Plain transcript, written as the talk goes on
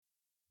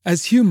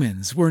As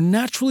humans, we're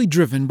naturally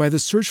driven by the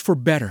search for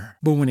better.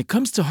 But when it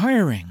comes to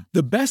hiring,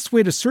 the best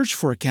way to search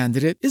for a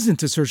candidate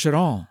isn't to search at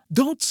all.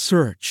 Don't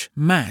search,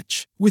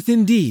 match with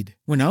Indeed.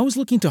 When I was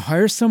looking to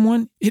hire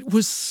someone, it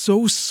was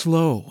so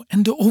slow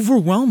and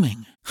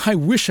overwhelming. I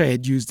wish I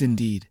had used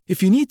Indeed.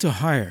 If you need to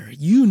hire,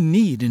 you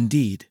need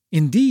Indeed.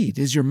 Indeed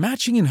is your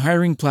matching and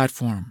hiring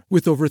platform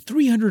with over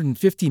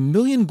 350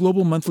 million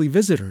global monthly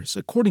visitors,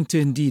 according to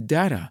Indeed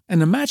data,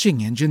 and a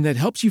matching engine that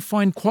helps you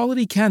find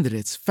quality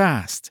candidates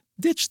fast.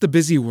 Ditch the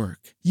busy work.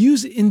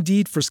 Use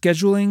Indeed for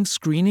scheduling,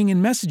 screening,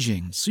 and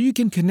messaging so you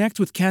can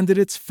connect with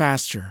candidates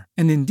faster.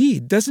 And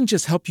Indeed doesn't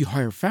just help you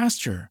hire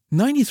faster.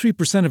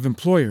 93% of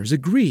employers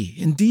agree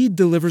Indeed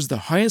delivers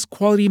the highest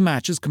quality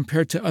matches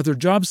compared to other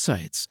job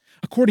sites,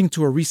 according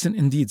to a recent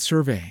Indeed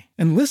survey.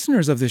 And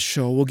listeners of this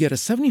show will get a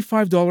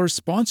 $75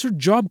 sponsored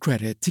job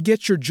credit to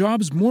get your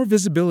jobs more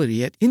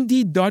visibility at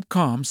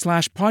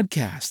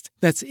Indeed.com/podcast.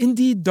 That's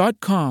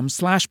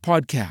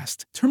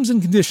Indeed.com/podcast. Terms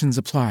and conditions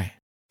apply.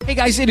 Hey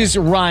guys, it is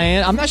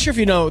Ryan. I'm not sure if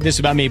you know this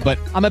about me, but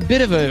I'm a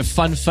bit of a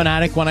fun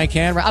fanatic when I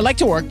can. I like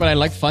to work, but I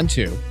like fun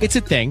too. It's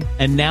a thing.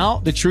 And now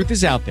the truth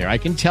is out there. I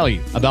can tell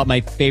you about my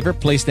favorite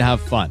place to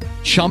have fun.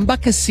 Chumba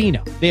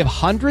Casino. They have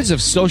hundreds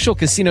of social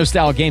casino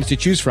style games to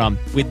choose from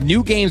with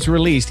new games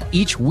released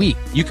each week.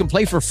 You can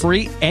play for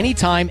free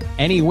anytime,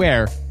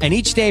 anywhere. And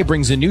each day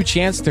brings a new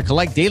chance to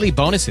collect daily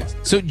bonuses.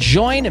 So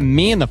join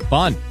me in the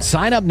fun.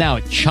 Sign up now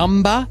at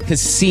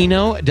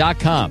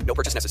ChumbaCasino.com. No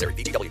purchase necessary.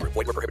 VGW Group.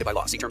 Void where prohibited by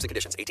law. See terms and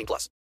conditions. 18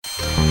 plus.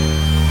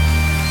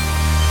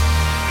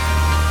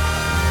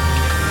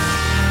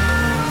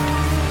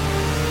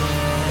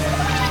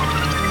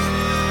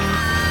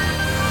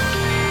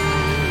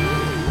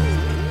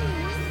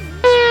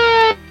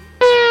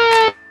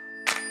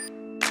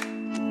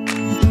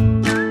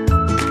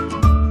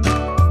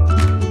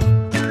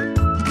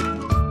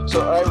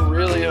 So I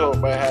really hope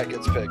my hat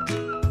gets picked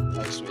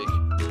next week.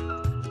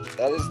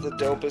 That is the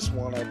dopest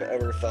one I've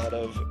ever thought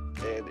of.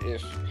 And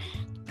if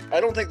I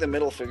don't think the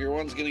middle figure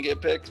one's gonna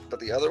get picked, but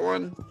the other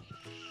one,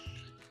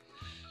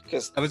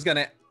 because I was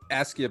gonna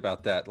ask you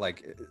about that.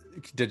 Like,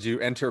 did you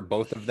enter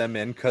both of them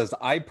in? Because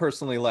I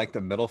personally like the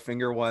middle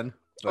finger one.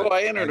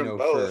 I entered them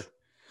both.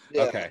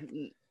 Yeah, okay,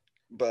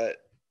 but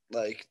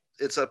like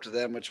it's up to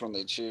them which one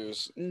they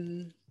choose.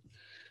 And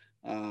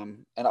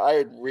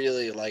I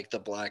really like the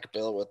black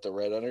bill with the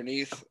red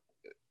underneath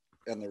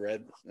and the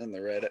red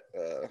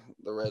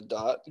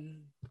dot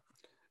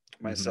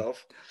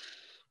myself.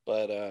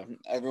 But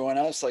everyone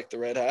else liked the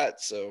red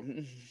hat, so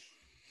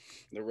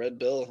the red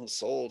bill is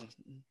sold.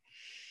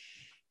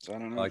 So I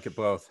don't know. I like it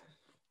both.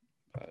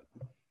 But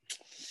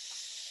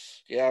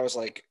yeah, I was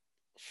like,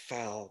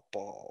 foul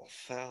ball,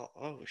 foul.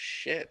 Oh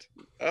shit.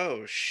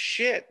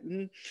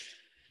 And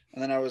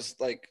then I was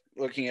like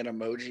looking at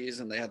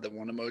emojis, and they had the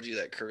one emoji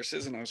that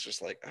curses, and I was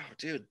just like, oh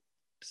dude,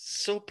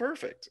 so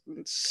perfect.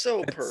 It's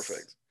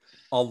perfect.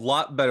 A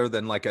lot better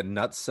than like a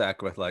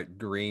nutsack with like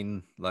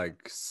green,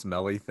 like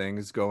smelly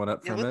things going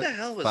up from it. What the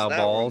hell was foul that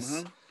balls?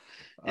 one, huh?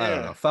 I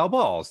don't know. Foul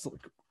balls.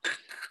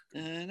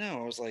 I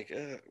know. I was like,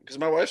 because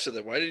my wife said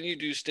that. Why didn't you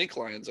do stink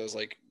lions? I was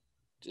like,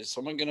 is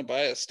someone gonna buy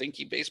a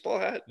stinky baseball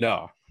hat?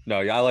 No.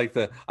 Yeah,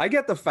 I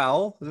get the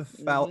foul.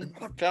 Foul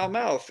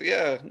mouth.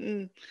 Yeah.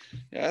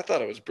 Yeah, I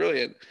thought it was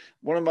brilliant.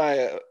 One of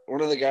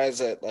the guys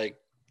that like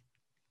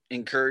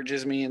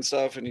encourages me and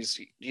stuff, and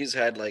he's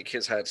had like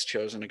his hats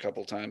chosen a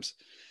couple times.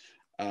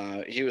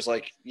 He was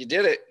like, you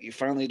did it. You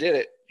finally did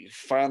it. You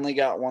finally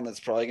got one that's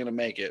probably going to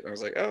make it. And I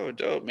was like, oh,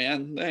 dope,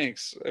 man.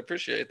 Thanks. I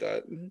appreciate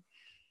that.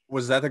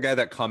 Was that the guy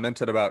that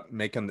commented about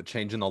making the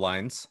change in the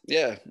lines?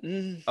 Yeah.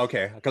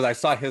 Okay. Because I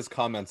saw his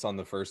comments on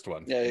the first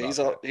one. Yeah.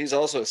 He's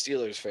also a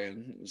Steelers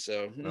fan.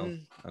 So, well,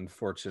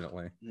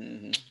 unfortunately.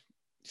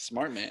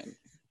 Smart man.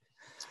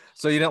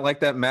 So you didn't like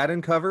that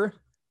Madden cover?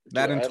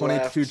 Madden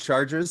 22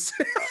 Chargers?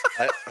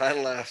 I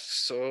laughed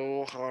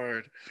so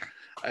hard.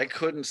 I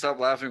couldn't stop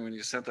laughing when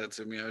you sent that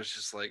to me. I was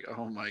just like,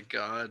 oh my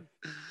God.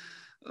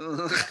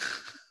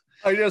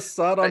 I just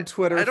saw it on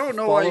Twitter. I don't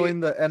know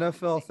following the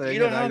NFL thing. You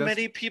know how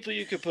many people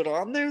you could put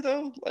on there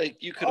though?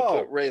 Like you could have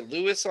put Ray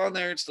Lewis on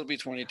there. It'd still be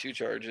 22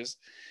 charges.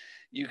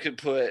 You could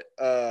put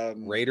the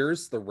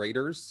Raiders.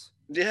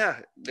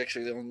 Yeah,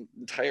 actually the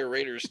entire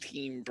Raiders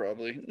team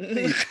probably.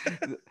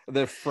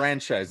 the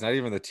franchise, not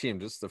even the team,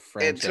 just the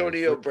franchise.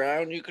 Antonio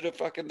Brown you could have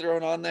fucking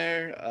thrown on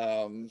there.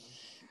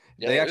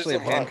 Yeah, they actually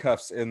have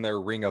handcuffs in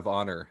their Ring of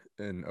Honor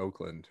in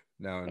Oakland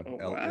now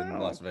in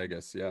Las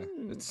Vegas. Yeah,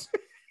 it's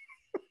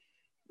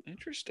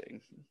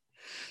interesting.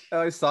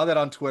 I saw that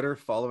on Twitter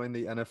following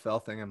the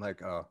NFL thing. I'm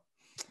like, oh.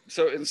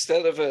 So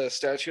instead of a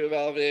statue of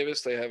Al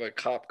Davis, they have a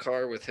cop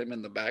car with him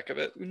in the back of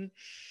it.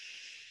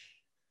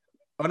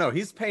 Oh no,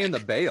 he's paying the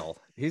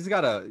bail. He's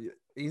got a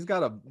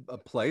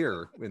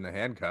player in the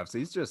handcuffs.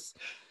 He's just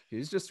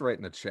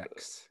writing the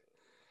checks.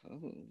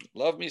 Oh,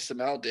 love me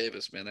some Al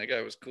Davis, man. That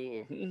guy was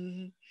cool.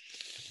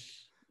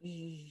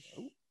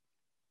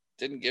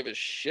 Didn't give a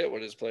shit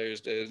what his players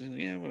did.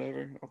 Yeah,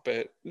 whatever. I'll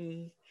bet.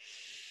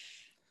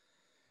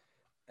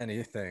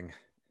 Anything.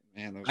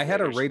 Man, I had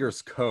a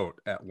Raiders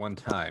coat at one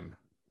time.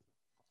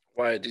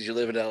 Why did you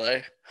live in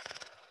LA?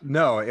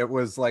 No, it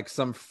was like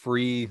some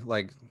free,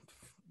 like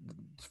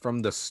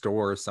from the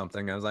store or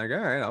something. I was like, all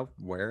right, I'll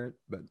wear it,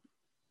 but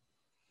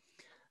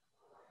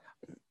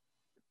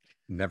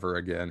never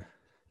again.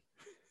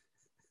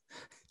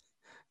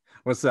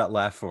 What's that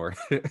laugh for?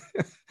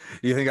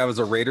 You think I was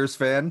a Raiders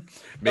fan?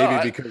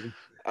 Maybe because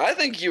I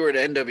think you were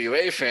an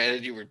NWA fan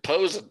and you were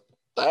posing.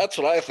 That's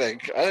what I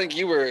think. I think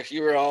you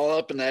were all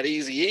up in that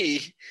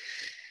Eazy-E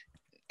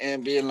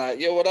and being like,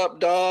 "Yo, what up,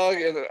 dog?"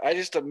 And I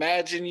just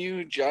imagine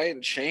you,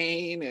 giant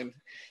chain, and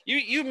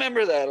you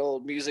remember that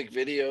old music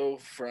video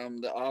from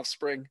The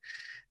Offspring?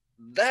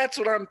 That's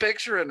what I'm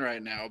picturing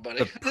right now, buddy.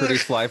 the pretty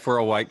fly for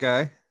a white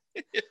guy.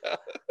 Yeah.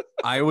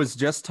 I was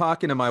just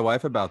talking to my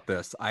wife about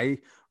this.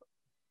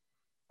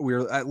 We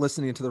were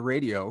listening to the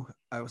radio.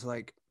 I was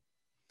like,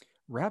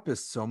 rap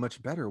is so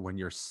much better when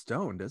you're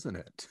stoned, isn't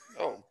it?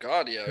 Oh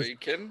God, yeah. Are you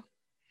kidding?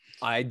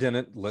 I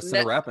didn't listen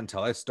to rap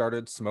until I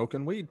started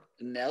smoking weed.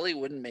 Nelly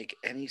wouldn't make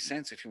any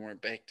sense if you weren't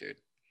baked, dude.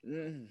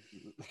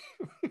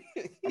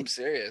 I'm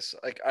serious.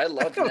 Like, I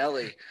love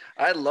Nelly.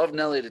 I love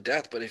Nelly to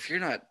death. But if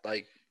you're not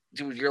like,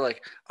 dude, you're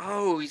like,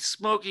 oh, he's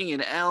smoking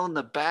an L in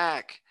the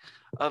back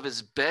of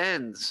his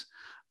Benz.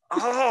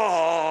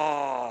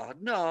 Oh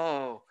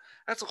no,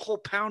 that's a whole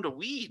pound of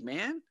weed,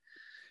 man.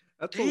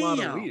 That's a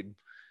lot of weed.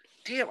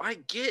 Damn, I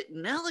get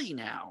Nelly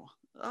now.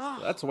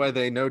 Oh, That's why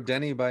they know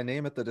Denny by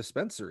name at the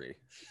dispensary.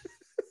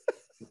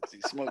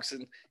 he smokes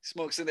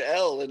an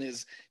L in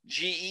his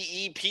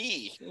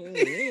GEEP.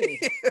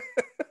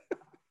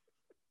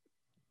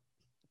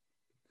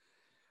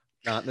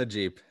 Not in the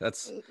Jeep.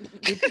 That's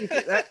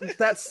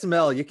that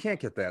smell. You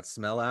can't get that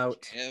smell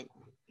out.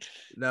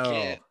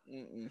 No.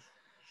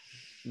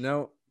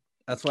 No.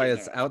 That's why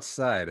it's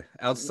outside.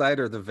 Outside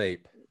or the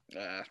vape.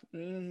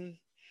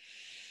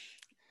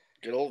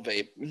 Good old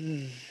vape.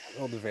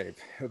 Old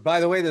vape. By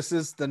the way, this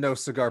is the No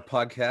Cigar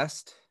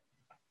Podcast.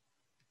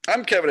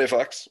 I'm Kevin A.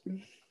 Fox.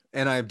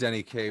 And I'm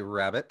Denny K.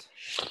 Rabbit.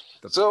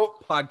 The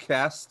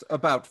podcast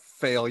about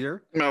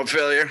failure. No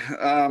failure.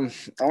 I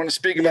want to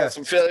speak about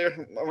some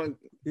failure. I want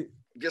to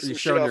get some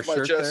shit off my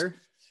chest. There?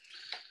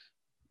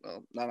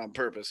 Well, not on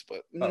purpose,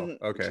 but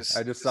okay.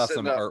 I just saw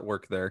some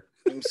artwork there.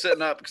 I'm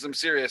sitting up because I'm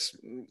serious.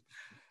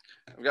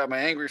 I've got my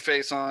angry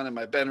face on and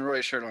my Ben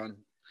Roy shirt on.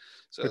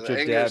 So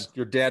put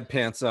your dad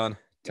pants on.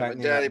 My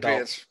daddy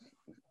pants.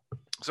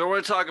 So we're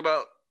going to talk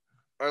about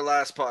our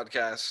last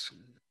podcast.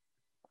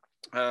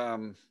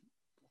 There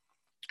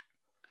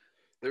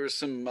was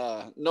some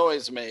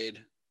noise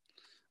made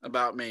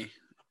about me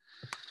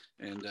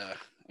and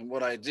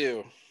what I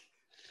do,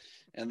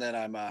 and then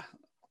I'm a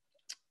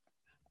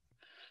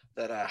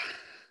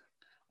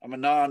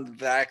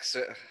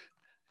non-vaxxer,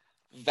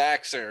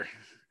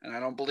 and I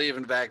don't believe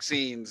in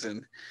vaccines,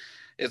 and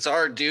it's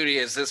our duty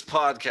as this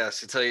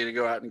podcast to tell you to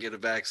go out and get a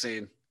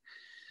vaccine.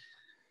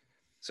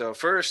 So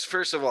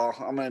first of all,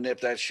 I'm going to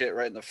nip that shit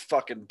right in the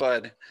fucking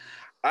bud.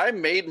 I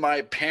made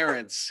my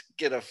parents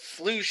get a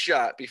flu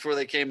shot before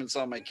they came and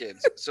saw my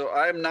kids. So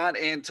I'm not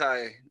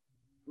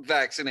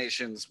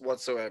anti-vaccinations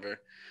whatsoever.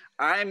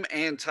 I'm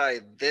anti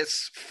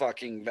this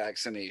fucking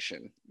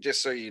vaccination,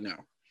 just so you know.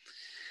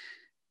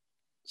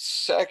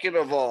 Second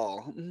of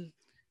all,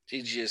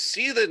 did you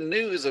see the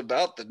news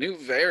about the new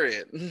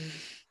variant?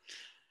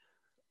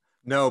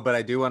 No, but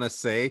I do want to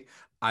say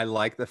I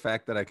like the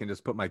fact that I can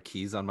just put my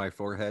keys on my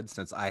forehead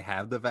since I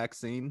have the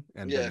vaccine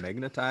and been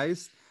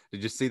magnetized.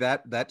 Did you see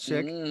that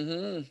chick?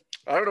 Mm-hmm.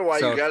 I don't know why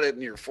you got it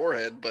in your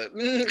forehead, but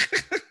they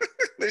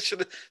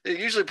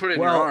usually put it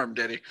in your arm,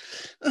 Denny.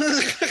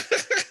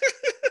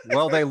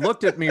 Well, they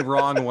looked at me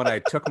wrong when I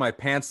took my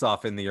pants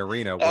off in the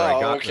arena where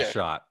I got the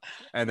shot.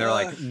 And they're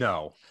like,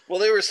 no. Well,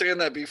 they were saying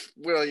that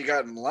before you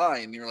got in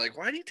line. You were like,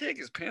 why did he take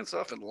his pants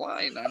off in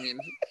line? I mean,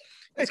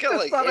 he's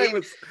got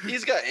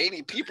he's got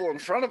 80 people in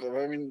front of him.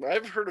 I mean,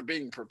 I've heard of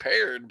being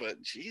prepared,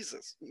 but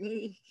Jesus.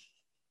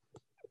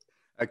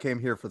 I came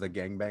here for the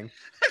gangbang.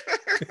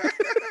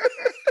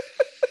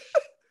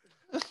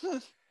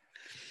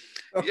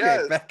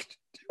 Okay, back.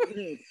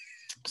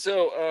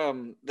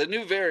 So the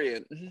new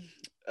variant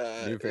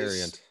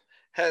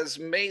has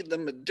made the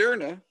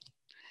Moderna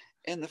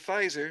and the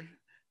Pfizer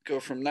go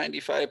from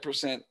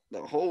 95%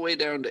 the whole way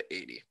down to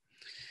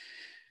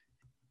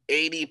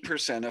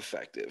 80%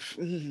 effective,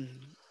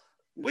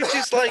 which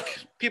is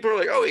like, people are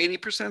like, oh,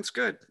 80% is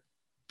good.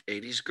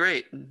 80's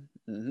great.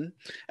 Mm-hmm.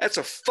 That's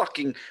a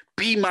fucking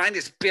B-,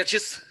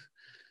 bitches.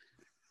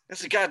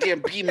 That's a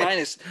goddamn B-.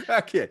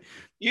 Okay.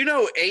 You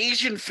know,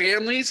 Asian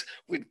families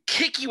would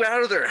kick you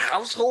out of their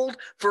household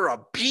for a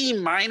B-.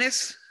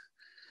 Is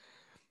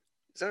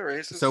that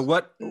racist? So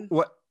what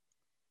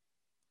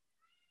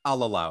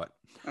I'll allow it.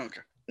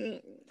 Okay.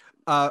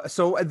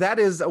 So that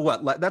is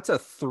that's a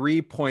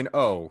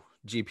 3.0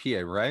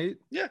 GPA, right?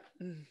 Yeah.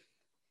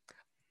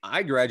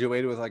 I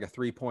graduated with like a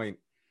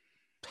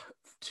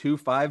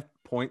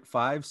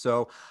 3.25.5.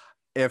 So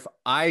if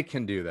I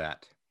can do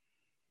that,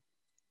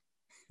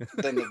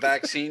 then the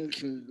vaccine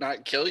can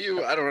not kill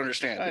you? I don't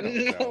understand. I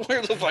don't know.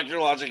 Where the fuck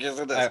your logic is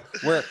in this?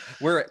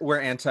 We're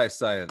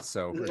anti-science,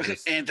 so we're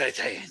just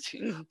anti-science.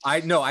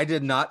 I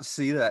did not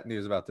see that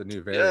news about the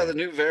new variant. Yeah, the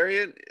new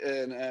variant,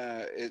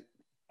 and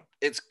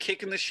it's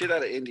kicking the shit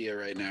out of India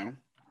right now.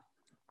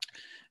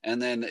 And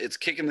then it's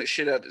kicking the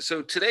shit out.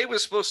 So today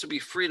was supposed to be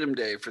Freedom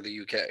Day for the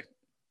UK.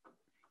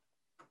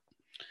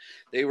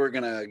 They were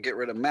going to get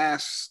rid of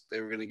masks. They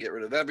were going to get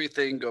rid of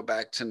everything, go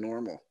back to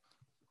normal.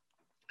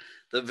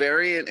 The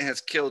variant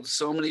has killed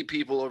so many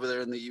people over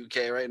there in the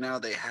UK right now.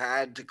 They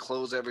had to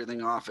close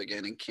everything off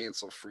again and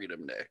cancel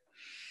Freedom Day.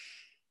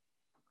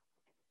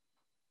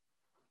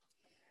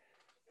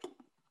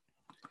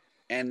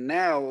 And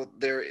now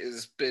there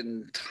has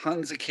been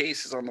tons of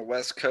cases on the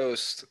West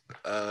Coast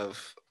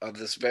of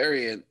this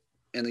variant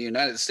in the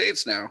United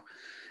States now.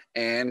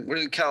 And what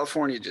did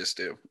California just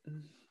do?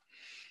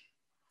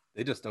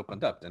 They just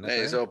opened up, didn't they?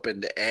 They just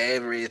opened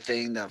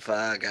everything the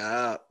fuck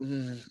up.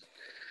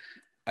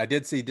 I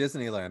did see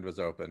Disneyland was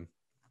open.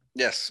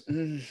 Yes.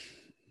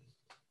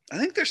 I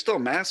think they're still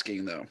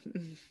masking, though.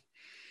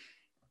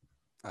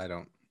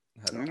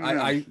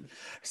 I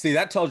see.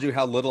 That tells you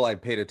how little I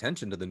paid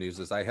attention to the news.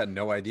 Is I had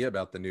no idea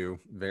about the new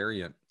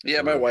variant.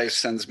 Yeah, my wife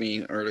sends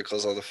me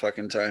articles all the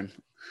fucking time.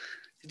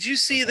 Did you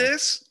see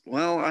this?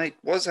 Well, I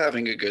was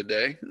having a good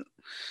day.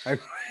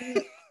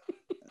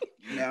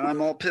 Now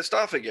I'm all pissed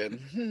off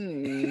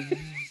again.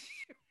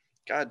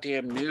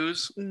 Goddamn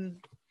news.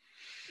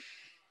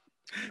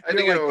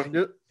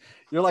 You're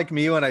like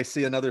me when I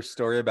see another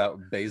story about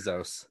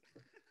Bezos,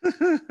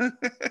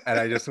 and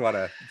I just want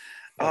to.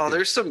 Oh,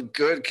 there's some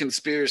good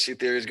conspiracy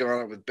theories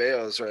going on with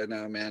Bezos right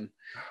now, man.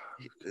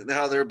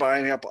 How they're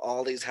buying up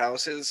all these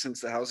houses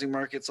since the housing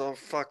market's all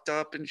fucked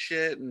up and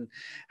shit, and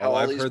how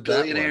all these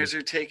billionaires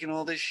are taking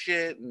all this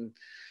shit. And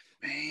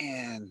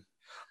man,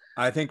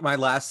 I think my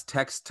last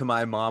text to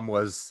my mom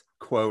was,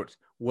 quote,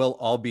 "We'll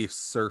all be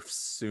serfs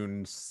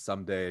soon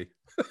someday."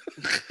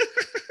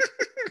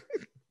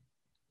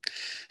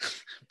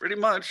 Pretty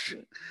much.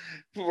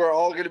 We're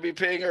all going to be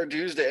paying our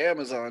dues to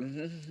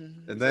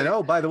Amazon. And then,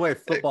 oh, by the way,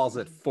 football's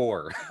at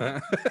 4.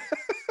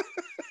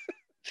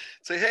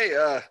 Say,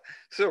 hey,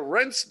 so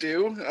rent's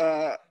due.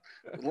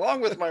 Along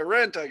with my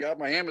rent, I got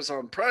my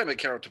Amazon Prime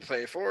account to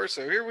pay for.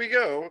 So here we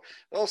go.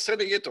 All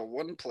sending it to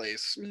one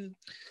place.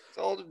 It's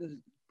all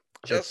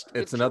just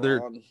it's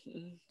another.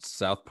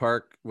 South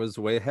Park was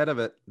way ahead of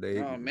it.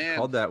 They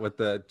called that with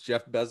the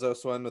Jeff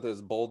Bezos one with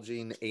his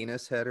bulging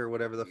anus head or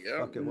whatever the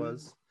fuck it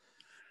was.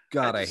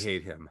 God, I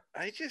hate him.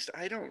 I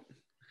don't.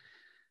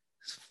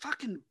 It's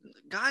fucking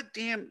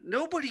goddamn.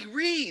 Nobody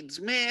reads,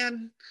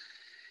 man.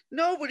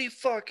 Nobody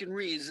fucking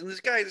reads. And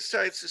this guy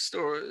decides to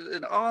store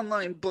an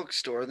online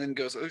bookstore, then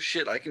goes, oh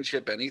shit, I can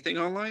ship anything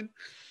online.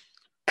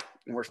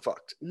 And we're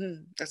fucked.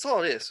 That's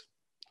all it is.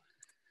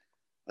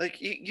 Like,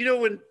 you know,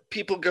 when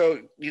people go,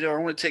 you know, I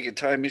want to take a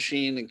time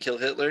machine and kill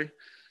Hitler.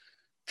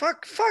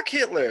 Fuck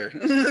Hitler.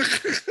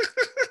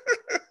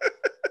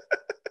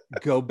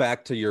 Go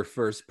back to your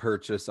first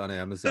purchase on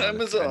Amazon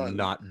and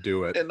not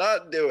do it.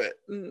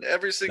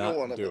 Every single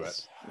one of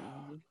us.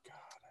 God.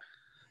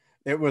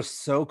 It was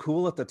so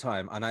cool at the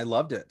time, and I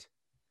loved it.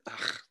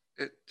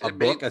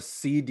 A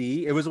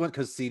CD. It was one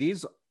because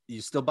CDs, you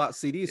still bought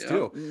CDs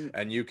too,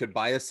 and you could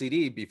buy a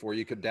CD before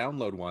you could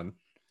download one.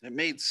 It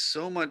made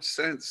so much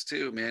sense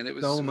too, man. It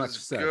was so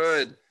much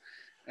good.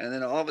 And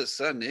then all of a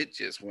sudden, it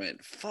just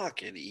went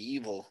fucking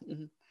evil.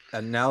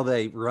 And now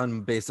they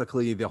run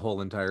basically the whole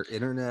entire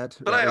internet.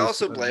 But I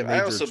also blame the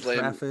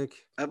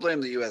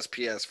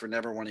USPS for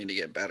never wanting to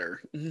get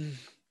better.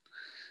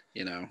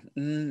 You know,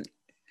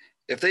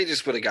 if they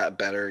just would have got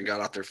better and got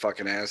off their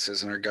fucking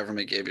asses and our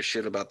government gave a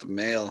shit about the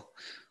mail,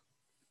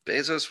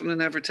 Bezos would have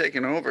never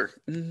taken over.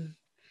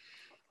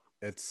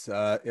 It's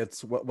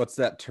what's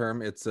that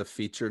term? It's a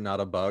feature, not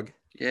a bug.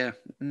 Yeah.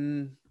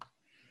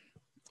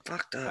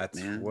 Fucked up,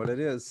 man. That's what it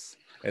is.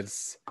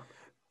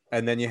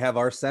 And then you have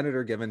our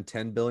senator giving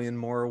 10 billion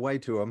more away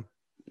to him.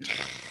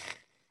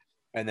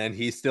 And then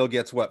he still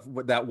gets what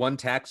that one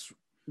tax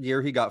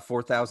year he got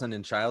 4,000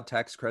 in child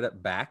tax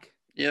credit back.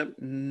 Yep.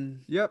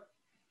 Yep.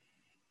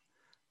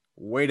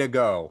 Way to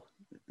go.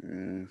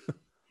 I'm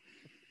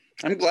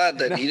glad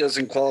that he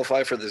doesn't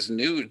qualify for this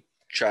new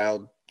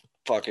child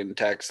fucking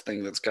tax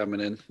thing that's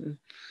coming in.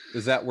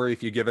 Is that where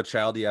if you give a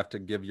child, you have to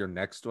give your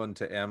next one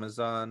to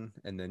Amazon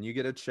and then you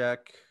get a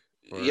check?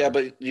 Yeah,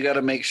 but you got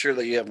to make sure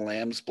that you have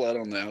lamb's blood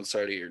on the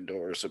outside of your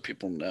door so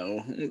people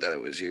know that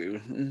it was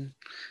you,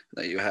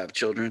 that you have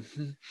children.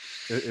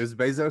 Is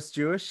Bezos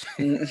Jewish?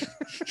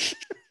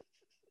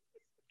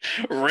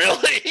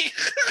 Really?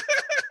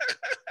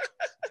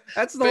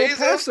 That's the whole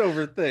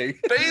Passover thing.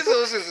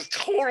 Bezos is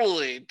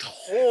totally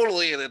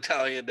an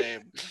Italian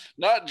name.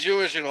 Not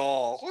Jewish at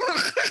all.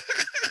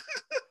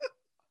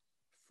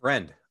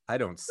 Friend, I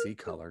don't see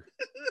color.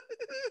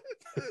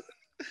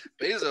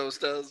 Bezos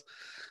does.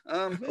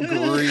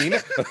 Green.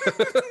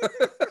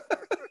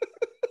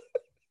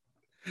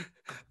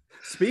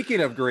 Speaking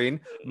of green,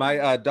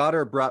 my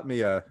daughter brought me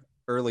a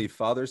early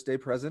Father's Day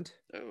present.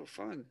 Oh,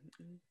 fun.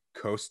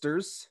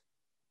 Coasters.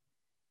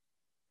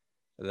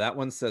 That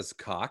one says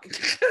cock.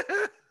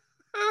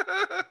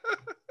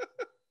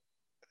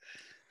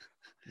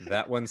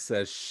 That one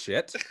says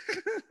shit.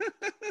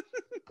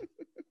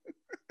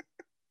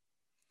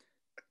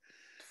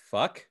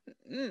 Fuck.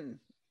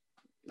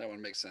 That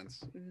one makes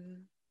sense.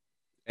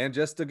 And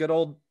just a good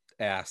old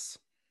ass.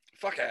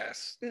 Fuck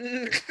ass.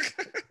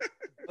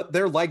 But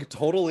they're like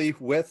totally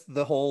with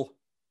the whole.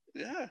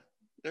 Yeah.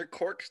 They're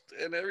corked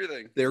and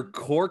everything. They're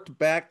corked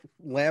back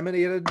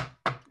laminated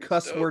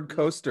cuss word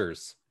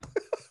coasters.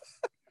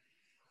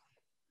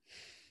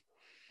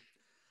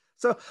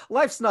 So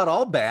life's not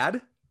all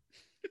bad.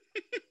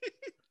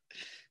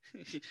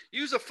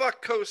 Use a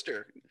fuck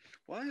coaster.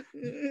 What?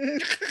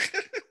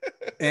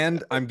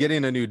 And I'm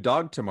getting a new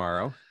dog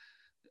tomorrow.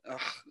 Ugh,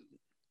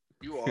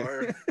 you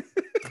are.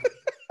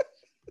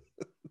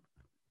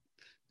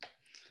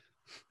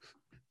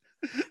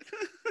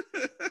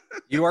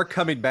 You are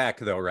coming back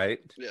though, right?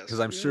 Yes. Because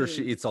I'm sure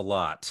she eats a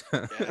lot.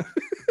 Yeah.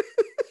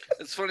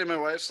 It's funny. My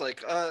wife's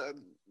like,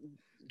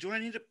 do I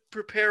need to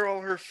prepare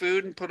all her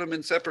food and put them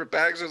in separate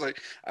bags? I was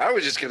like, I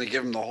was just going to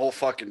give him the whole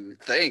fucking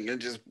thing and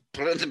just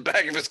put it in the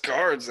back of his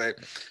car and say,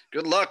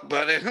 good luck,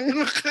 buddy.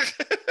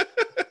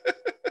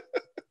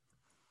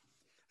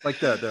 Like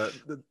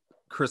the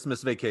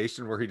Christmas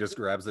Vacation where he just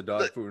grabs the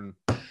dog food and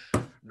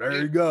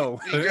there you go.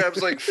 He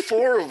grabs like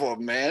 4 of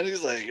them, man.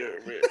 He's like,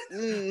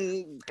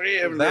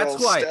 bam.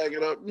 That's why. Stack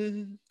it up.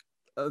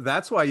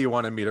 That's why you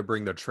wanted me to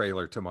bring the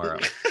trailer tomorrow.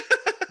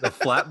 The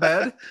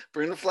flatbed.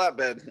 Bring the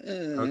flatbed.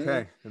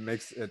 Okay,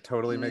 it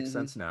totally makes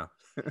sense now.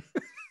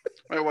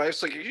 My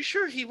wife's like, are you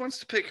sure he wants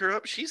to pick her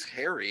up? She's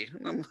hairy.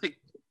 And I'm like,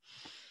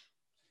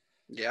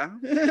 yeah.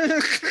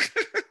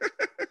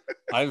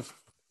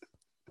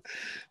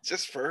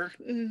 Just fur.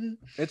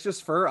 It's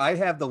just fur. I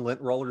have the lint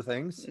roller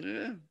things.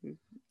 Yeah.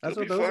 That's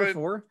what those are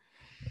for.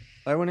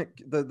 I wouldn't.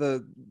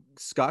 The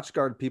Scotch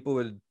Guard people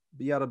would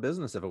be out of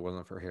business if it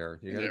wasn't for hair.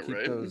 You got to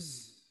keep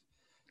those.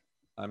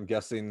 I'm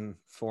guessing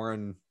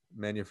foreign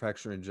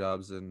manufacturing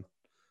jobs and.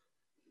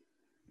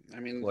 I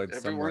mean,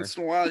 every once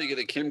in a while you get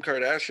a Kim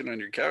Kardashian on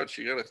your couch.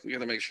 You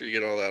gotta make sure you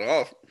get all that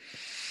off.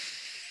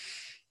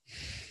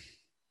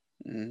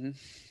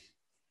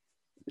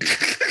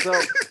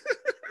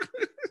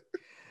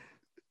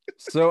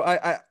 So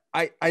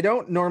I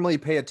don't normally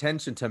pay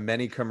attention to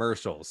many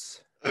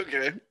commercials.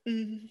 Okay.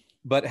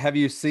 But have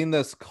you seen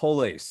this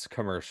Colace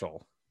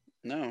commercial?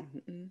 No.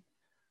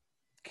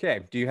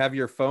 Okay. Do you have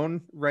your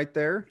phone right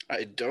there?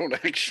 I don't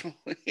actually.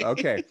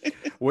 Okay.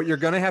 What you're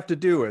going to have to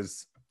do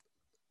is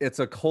it's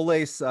a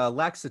Colace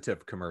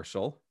laxative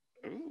commercial.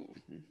 Ooh.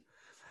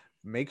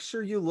 Make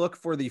sure you look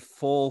for the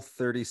full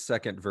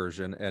 30-second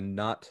version and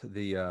not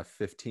the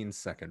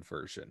 15-second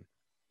version.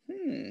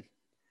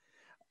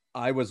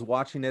 I was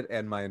watching it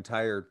and my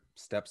entire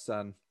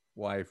stepson,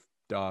 wife,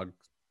 dog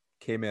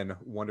came in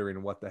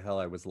wondering what the hell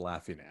I was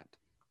laughing at.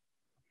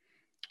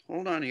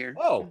 Hold on here.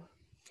 Oh,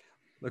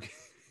 look.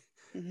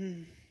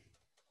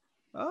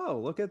 Oh,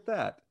 look at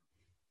that.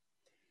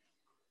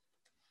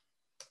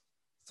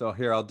 So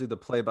here, I'll do the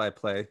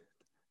play-by-play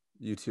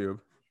YouTube.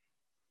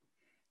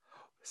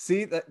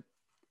 See that?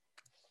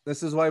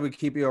 This is why we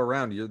keep you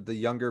around. You're the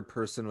younger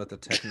person with the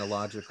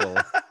technological.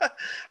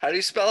 How do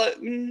you spell it?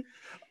 Colace.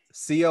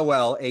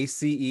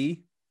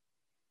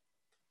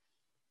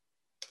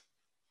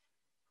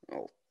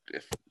 Oh,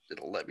 if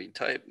it'll let me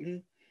type.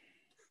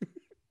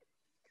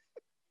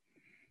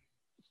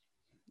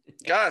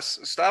 Gus,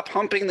 stop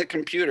humping the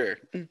computer.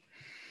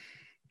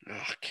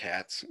 Oh,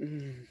 cats.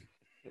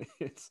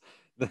 Is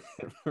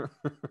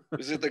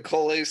it the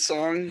Colace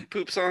song,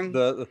 poop song?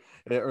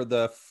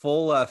 The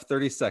full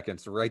 30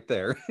 seconds right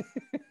there.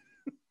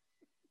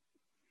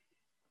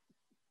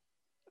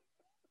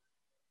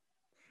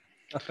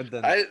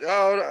 I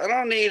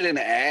don't need an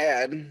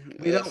ad.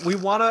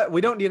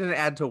 We don't need an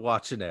ad to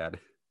watch an ad.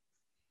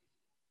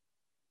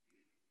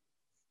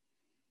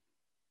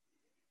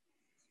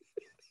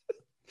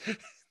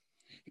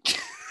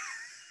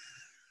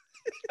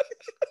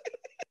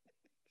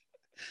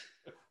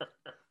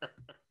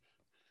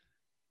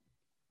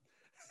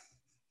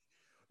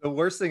 The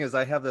worst thing is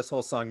I have this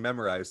whole song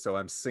memorized, so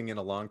I'm singing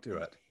along to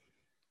it.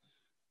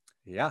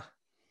 Yeah.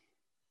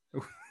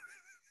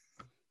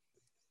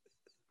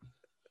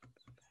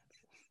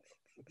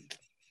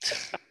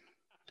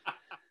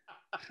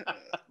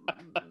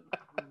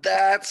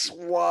 That's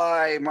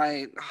why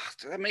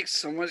that makes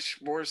so much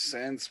more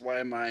sense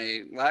why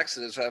my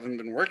laxatives haven't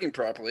been working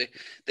properly.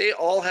 They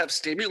all have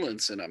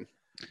stimulants in them.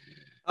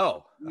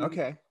 Oh,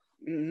 okay.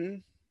 Mm-hmm.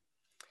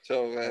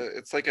 So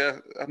it's like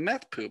a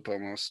meth poop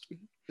almost.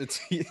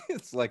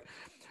 It's like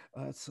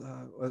what's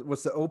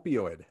the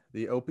opioid?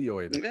 The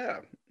opioid. Yeah.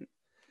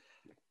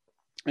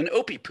 An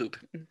opie poop.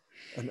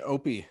 An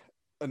opie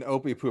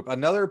poop.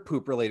 Another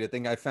poop related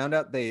thing. I found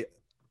out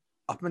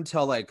up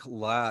until like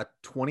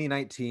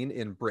 2019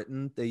 in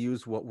Britain, they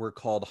use what were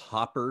called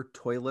hopper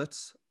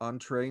toilets on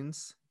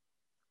trains.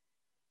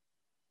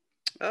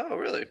 Oh,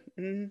 really?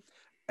 Mm-hmm.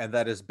 And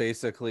that is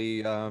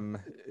basically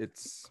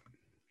it's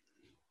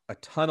a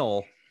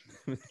tunnel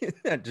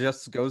that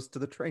just goes to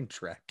the train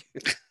track.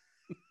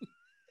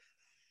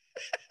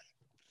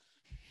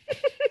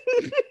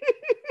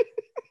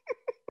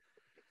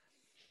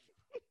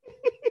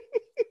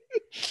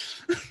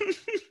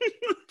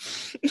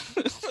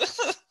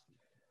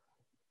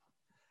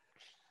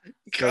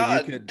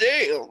 God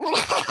damn.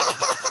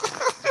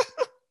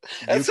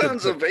 That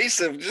sounds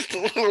evasive just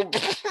a little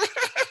bit.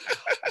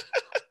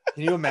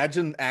 Can you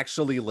imagine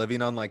actually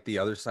living on like the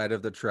other side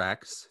of the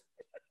tracks?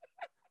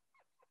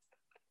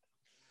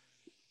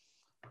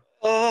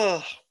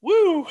 Oh,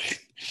 woo.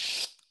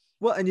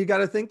 Well, and you got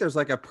to think there's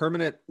like a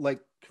permanent, like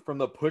from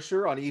the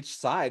pusher on each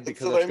side,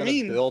 because it's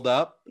going to build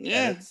up.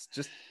 Yeah. It's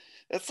just,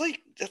 that's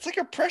like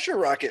a pressure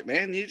rocket,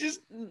 man. You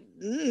just,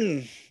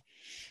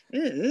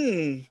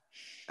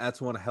 that's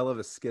one hell of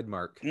a skid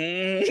mark.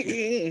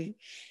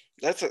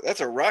 That's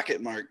a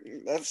rocket mark.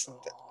 That's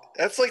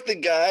like the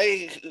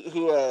guy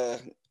who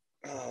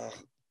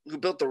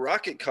built the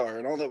rocket car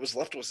and all that was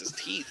left was his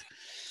teeth.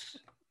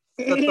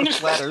 Is that the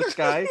flat Earth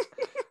guy?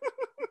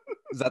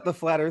 Is that the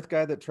flat Earth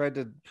guy that tried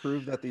to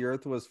prove that the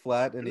Earth was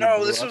flat? And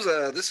no, this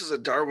was a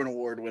Darwin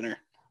Award winner.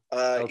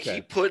 Okay.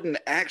 He put an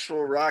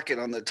actual rocket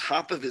on the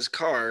top of his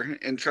car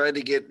and tried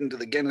to get into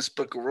the Guinness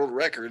Book of World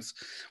Records.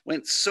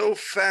 Went so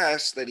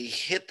fast that he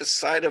hit the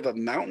side of a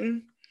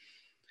mountain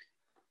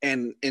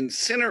and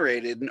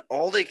incinerated, and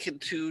all they could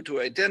do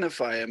to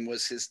identify him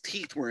was his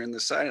teeth were in the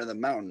side of the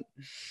mountain.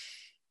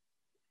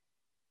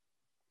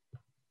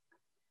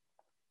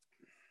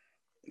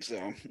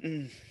 So,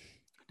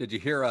 did you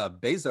hear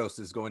Bezos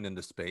is going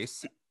into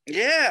space?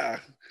 Yeah.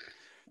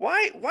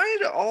 Why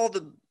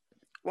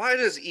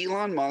does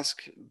Elon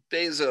Musk,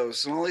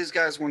 Bezos, and all these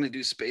guys want to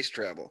do space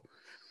travel?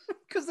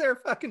 Because they're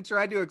fucking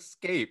trying to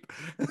escape.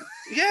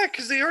 Yeah,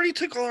 because they already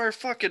took all our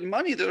fucking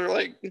money. They're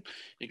like,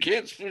 you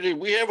can't,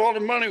 we have all the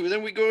money,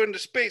 then we go into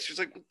space. It's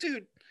like, well,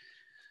 dude,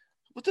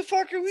 what the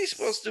fuck are we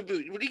supposed to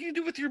do? What are you going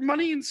to do with your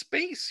money in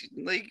space?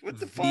 Like, what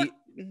the fuck?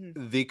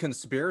 The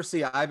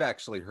conspiracy I've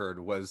actually heard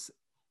was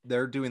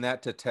they're doing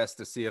that to test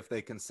to see if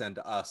they can send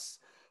us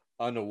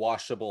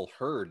unwashable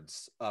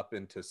herds up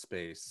into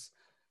space.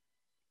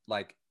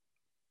 Like,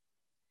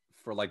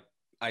 for like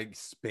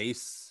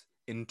space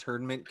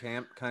internment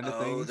camp kind of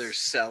thing. Oh, they're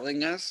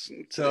selling us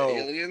to the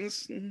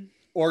aliens?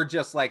 Or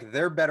just like,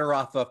 they're better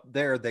off up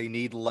there. They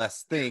need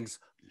less things.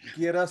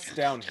 Get us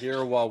down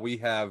here while we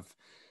have,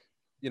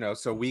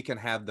 so we can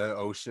have the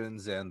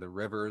oceans and the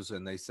rivers,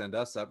 and they send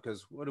us up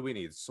because what do we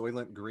need?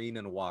 Soylent Green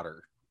and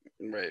water.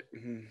 Right.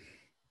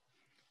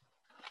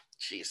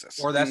 Jesus.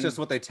 Or that's just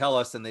what they tell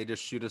us, and they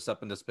just shoot us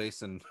up into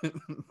space and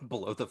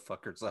blow the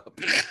fuckers up.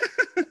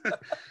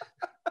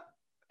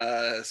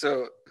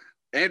 So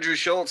Andrew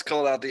Schultz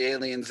called out the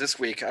aliens this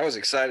week. I was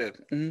excited.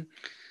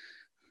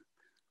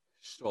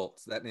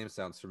 Schultz, that name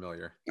sounds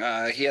familiar.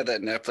 He had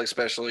that Netflix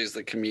special. He's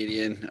the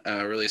comedian,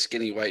 really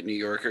skinny white New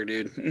Yorker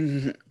dude.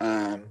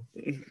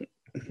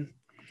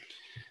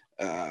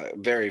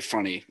 Very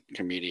funny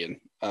comedian.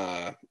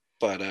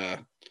 But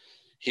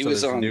he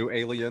was on New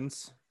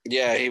Aliens.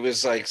 Yeah, he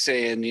was like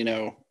saying,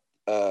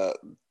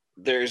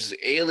 there's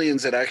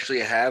aliens that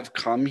actually have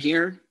come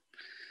here,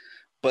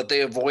 but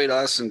they avoid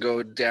us and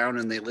go down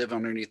and they live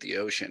underneath the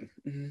ocean.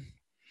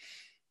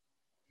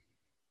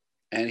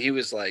 And he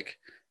was like,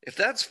 if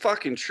that's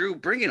fucking true,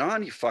 bring it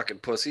on, you fucking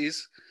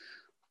pussies.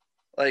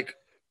 Like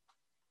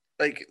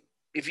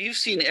if you've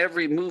seen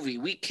every movie,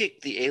 we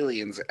kicked the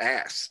aliens'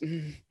 ass.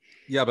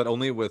 Yeah, but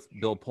only with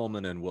Bill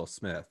Pullman and Will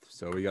Smith.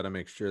 So we got to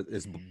make sure.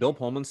 Is Bill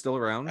Pullman still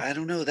around? I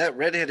don't know. That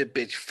redheaded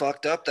bitch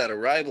fucked up that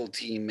Arrival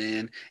team,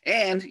 man.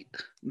 And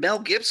Mel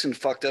Gibson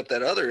fucked up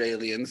that other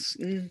aliens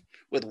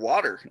with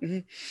water.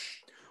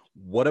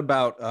 What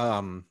about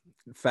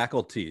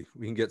Faculty?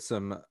 We can get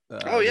some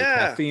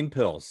caffeine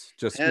pills.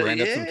 Just grind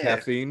up some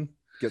caffeine.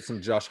 Get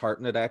some Josh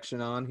Hartnett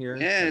action on here.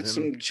 Yeah, it's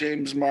some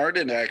James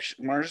Marsden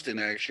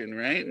action,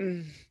 right?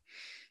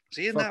 Was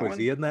he in that one? Was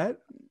he in that?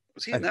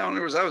 Was he in that one,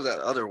 or was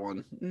that other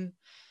one?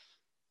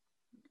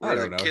 Where I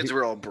don't know. Kids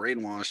were all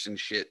brainwashed and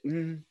shit.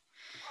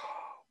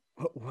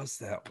 What was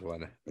that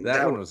one?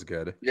 That one was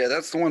good. Yeah,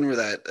 that's the one where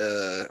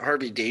that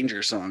Harvey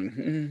Danger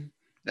song,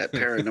 that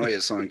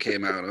Paranoia song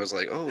came out. I was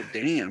like, oh,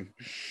 damn.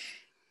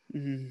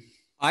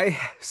 I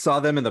saw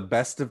them in the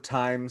best of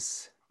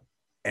times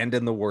and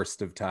in the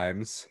worst of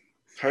times.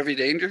 Harvey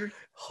Danger?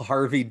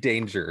 Harvey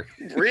Danger.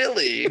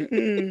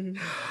 Really?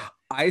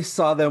 I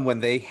saw them when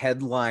they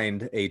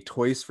headlined a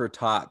Toys for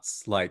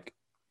Tots like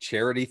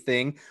charity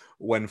thing,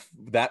 when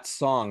that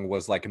song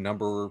was like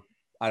number,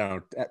 I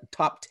don't know,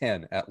 top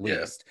 10 at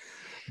least. Yeah.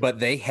 But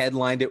they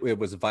headlined it. It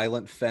was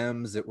Violent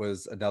Femmes. It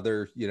was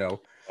another,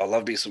 I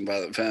love me some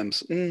Violent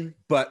Femmes.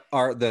 But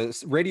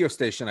the radio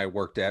station I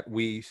worked at,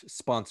 we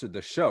sponsored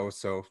the show.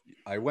 So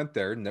I went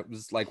there, and it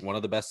was like one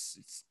of the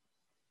best,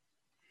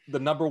 the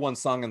number one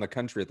song in the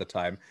country at the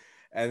time.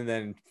 And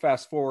then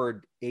fast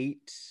forward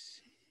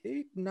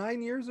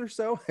 9 years or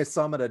so, I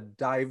saw him at a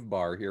dive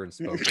bar here in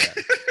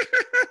Spokane.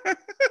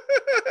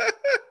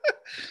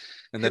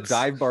 And the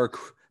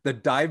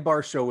dive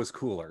bar show was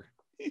cooler.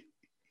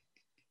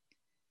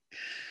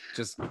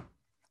 Just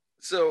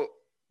so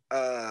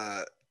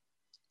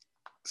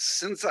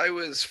since I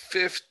was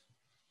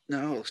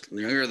No,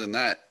 younger than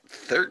that.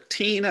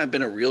 13. I've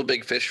been a Real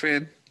Big Fish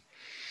fan.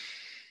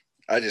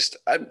 I just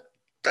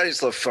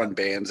love fun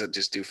bands that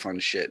just do fun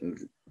shit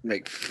and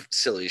make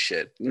silly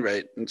shit,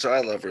 right? And so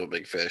I love Real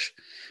Big Fish.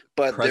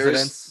 But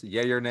Presidents,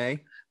 yay or nay?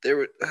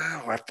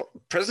 Presidents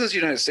of the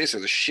United States are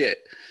the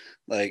shit.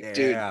 Like,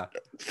 dude,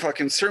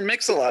 fucking Sir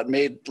Mix-a-Lot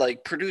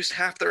produced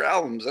half their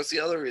albums. That's the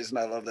other reason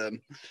I love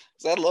them.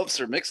 Because I love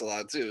Sir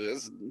Mix-a-Lot too.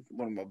 That's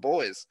one of my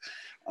boys.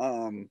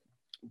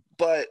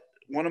 But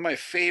one of my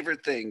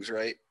favorite things,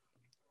 right,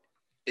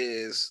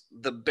 is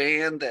the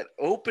band that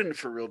opened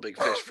for Real Big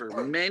Fish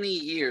for many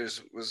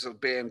years was a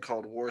band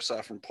called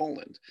Warsaw from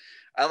Poland.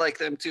 I like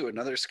them too.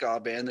 Another ska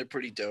band. They're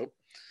pretty dope.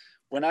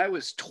 When I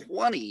was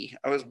 20,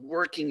 I was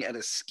working at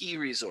a ski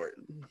resort,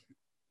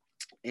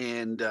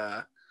 and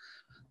it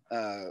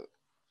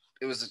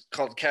was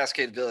called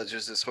Cascade Village.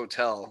 There's this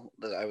hotel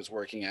that I was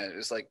working at. It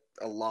was like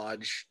a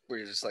lodge where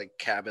you're just like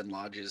cabin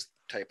lodges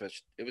type of.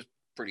 It was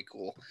pretty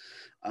cool.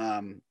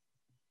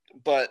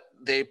 But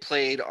they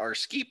played our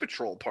ski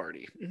patrol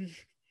party.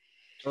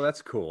 Oh,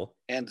 that's cool.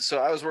 And so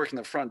I was working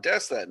the front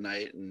desk that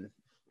night, and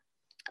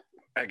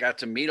I got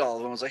to meet all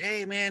of them. I was like,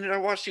 hey, man, I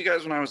watched you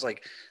guys when I was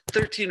like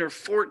 13 or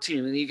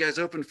 14, and you guys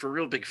opened for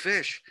Real Big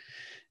Fish.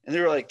 And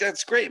they were like,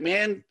 that's great,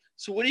 man.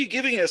 So what are you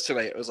giving us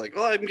tonight? I was like,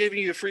 well, I'm giving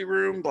you a free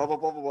room, blah, blah,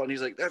 blah, blah, blah. And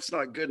he's like, that's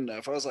not good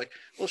enough. I was like,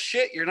 well,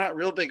 shit, you're not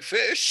Real Big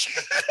Fish.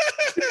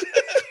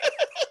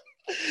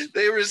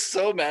 They were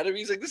so mad at me.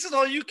 He's like, this is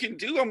all you can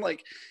do. I'm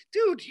like,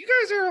 dude, you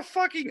guys are a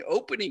fucking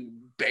opening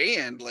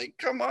band. Like,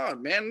 come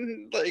on,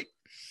 man. Like,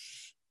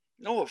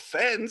 no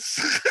offense.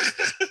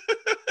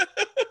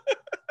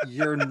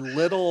 You're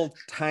little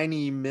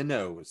tiny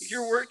minnows.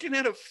 You're working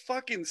at a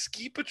fucking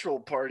ski patrol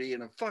party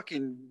in a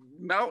fucking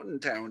mountain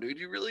town, dude.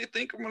 You really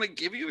think I'm going to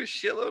give you a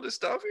shitload of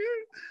stuff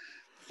here?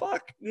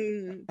 Fuck.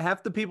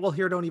 Half the people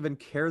here don't even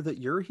care that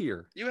you're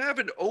here. You have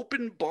an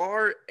open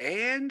bar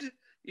and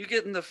you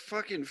getting the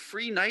fucking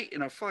free night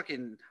in a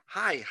fucking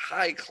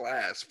high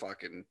class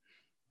fucking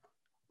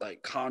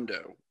like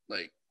condo.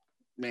 Like,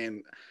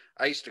 man,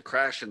 I used to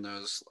crash in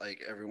those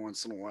like every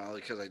once in a while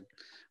because I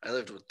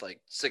lived with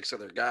like 6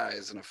 other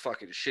guys in a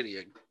fucking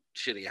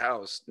shitty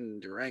house in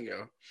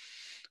Durango.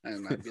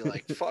 And I'd be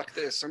like, fuck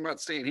this. I'm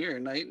not staying here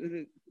at night.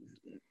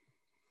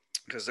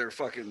 Because they're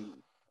fucking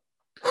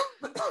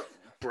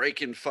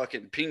breaking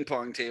fucking ping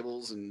pong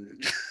tables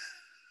and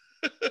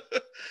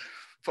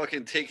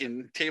fucking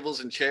taking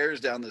tables and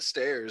chairs down the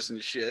stairs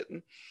and shit.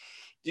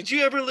 Did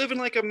you ever live in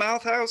like a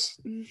mouth house?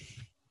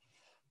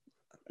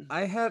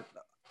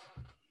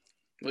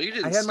 Well, you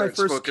didn't. I had my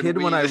first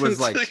kid when I was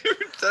like.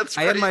 That's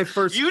I had my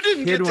first. You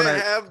didn't get to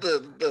have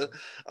the.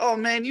 Oh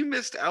man, you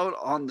missed out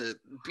on the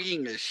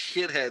being a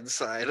shithead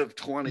side of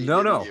 20.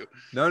 No.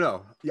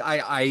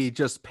 I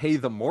just pay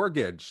the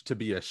mortgage to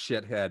be a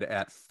shithead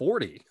at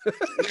 40.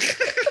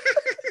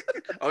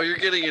 Oh, you're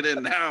getting it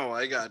in now.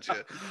 I got you.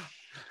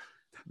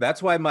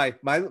 That's why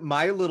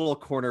my little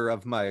corner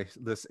of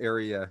this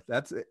area.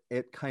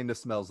 It kind of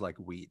smells like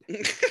weed.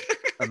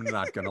 I'm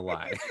not gonna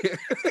lie.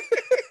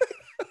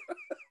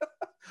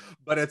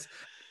 But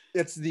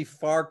it's the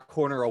far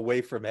corner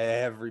away from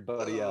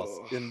everybody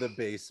else in the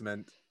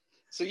basement.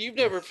 So you've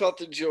never felt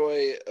the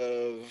joy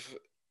of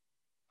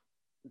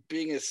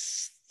being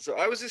so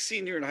I was a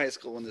senior in high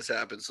school when this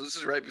happened. So this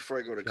is right before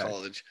I go to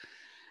college.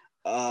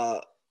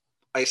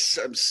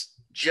 I'm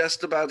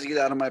just about to get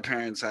out of my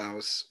parents'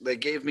 house. They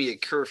gave me a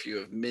curfew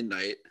of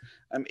midnight.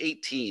 I'm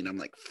 18. I'm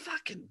like,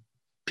 fucking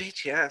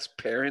bitch ass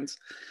parents.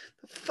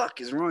 The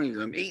fuck is wrong with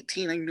you? I'm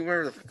 18. I can do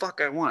whatever the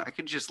fuck I want. I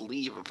could just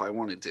leave if I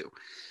wanted to.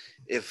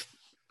 If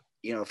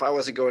I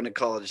wasn't going to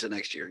college the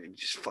next year, you'd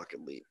just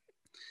fucking leave.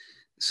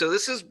 So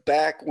this is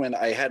back when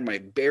I had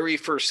my very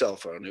first cell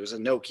phone. It was a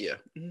Nokia.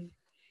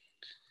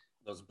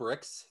 Those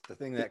bricks, the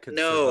thing that could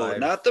survive.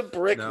 Not the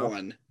brick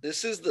one.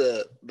 This is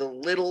the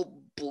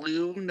little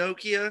blue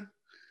Nokia.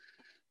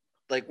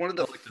 Like one of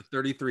the, like the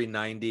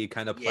 3390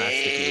 kind of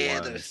plasticky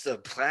ones. Yeah, the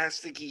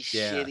plasticky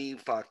shitty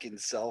fucking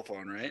cell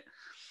phone, right?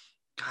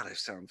 God, I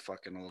sound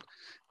fucking old.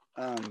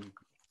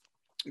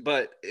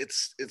 But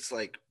it's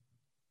like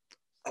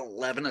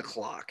 11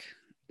 o'clock,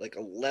 like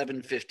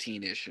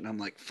 11:15ish, and I'm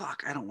like,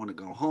 fuck, I don't want to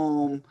go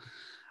home.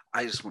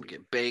 I just want to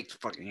get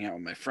baked, fucking hang out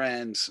with my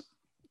friends.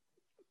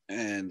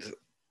 And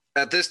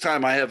at this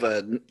time, I have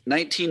a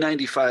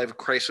 1995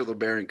 Chrysler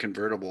LeBaron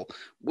convertible,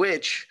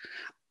 which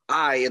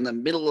I, in the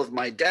middle of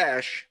my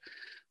dash,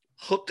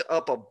 hooked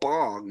up a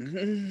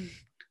bong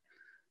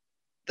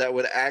that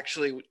would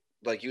actually,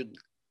 like, you'd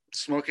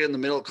smoke it in the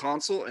middle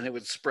console, and it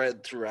would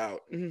spread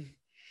throughout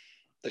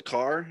the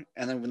car.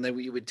 And then when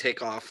you would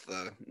take off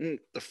the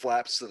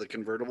flaps of the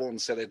convertible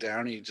and set it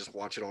down, and you just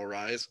watch it all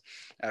rise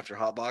after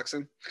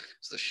hotboxing.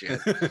 It's the shit.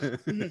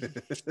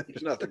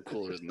 There's nothing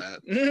cooler than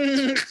that.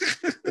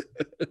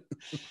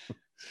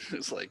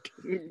 It's like,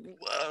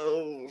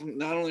 whoa,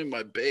 not only am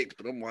I baked,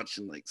 but I'm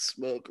watching like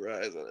smoke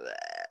rise out of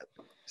that.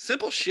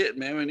 Simple shit,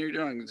 man, when you're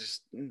young.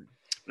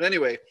 But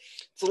anyway,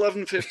 it's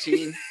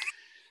 11:15.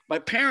 My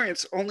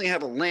parents only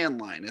have a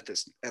landline at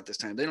this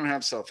time. They don't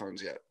have cell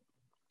phones yet.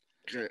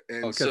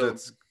 And so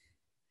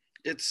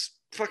It's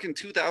fucking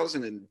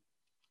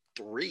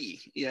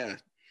 2003. Yeah.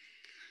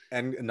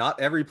 And not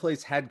every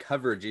place had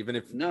coverage, even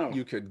if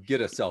you could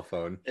get a cell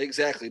phone.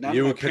 Exactly. Not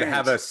you could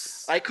have a.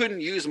 I couldn't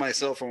use my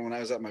cell phone when I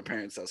was at my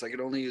parents' house. I could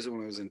only use it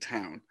when I was in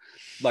town.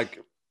 Like,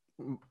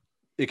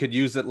 it could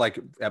use it like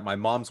at my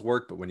mom's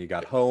work, but when you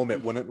got home,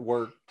 it wouldn't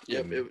work.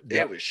 Yep.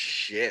 It was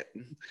shit.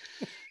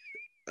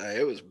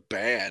 It was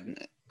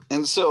bad.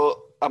 And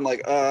so I'm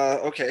like,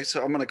 okay,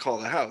 so I'm going to call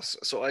the house.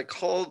 So I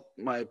called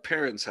my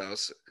parents'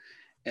 house,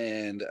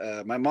 and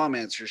my mom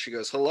answers. She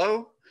goes,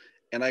 hello?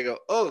 And I go,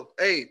 oh,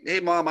 hey,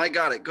 Mom, I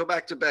got it. Go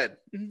back to bed.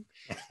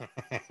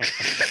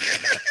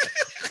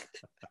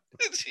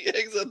 She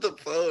hangs up the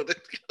phone.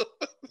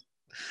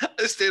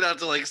 I stayed out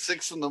till like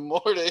 6 a.m.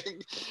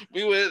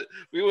 We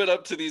went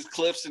up to these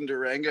cliffs in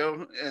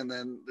Durango, and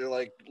then they're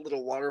like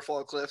little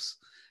waterfall cliffs.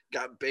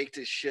 Got baked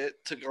as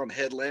shit. Took on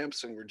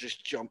headlamps, and we're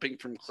just jumping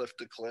from cliff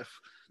to cliff,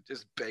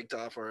 just baked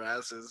off our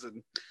asses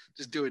and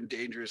just doing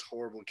dangerous,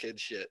 horrible kid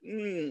shit.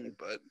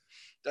 But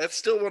that's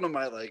still one of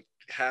my like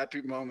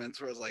happy moments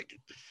where I was like,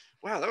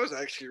 wow, that was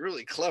actually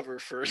really clever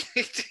for an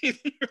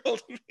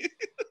 18-year-old me.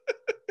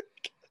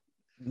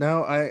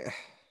 No,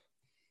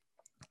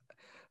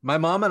 my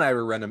mom and I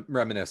were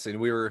reminiscing.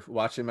 We were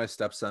watching my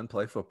stepson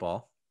play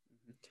football.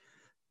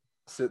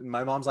 So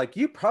my mom's like,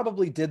 you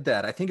probably did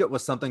that. I think it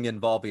was something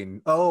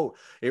involving,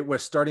 it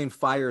was starting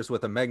fires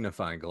with a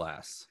magnifying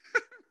glass.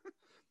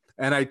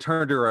 And I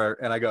turned to her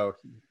and I go,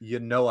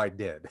 I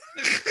did.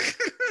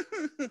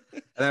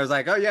 And I was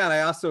like, oh yeah, and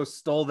I also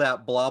stole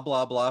that blah,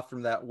 blah, blah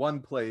from that one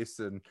place.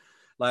 And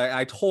like,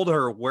 I told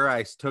her where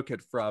I took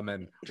it from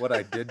and what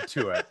I did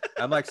to it.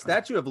 I'm like,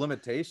 statute of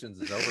limitations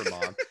is over,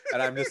 Mom.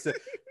 And I'm just...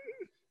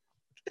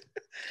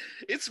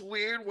 It's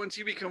weird once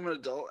you become an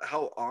adult,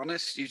 how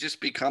honest you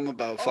just become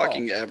about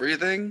fucking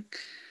everything.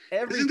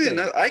 Everything.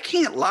 I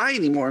can't lie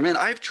anymore, man.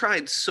 I've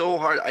tried so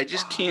hard. I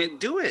just can't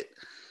do it.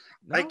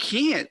 No. I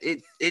can't.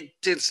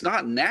 It's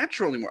not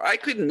natural anymore. I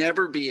could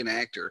never be an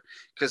actor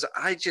because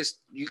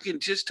you can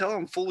just tell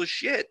I'm full of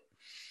shit.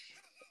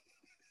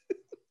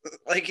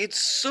 Like, it's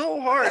so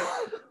hard.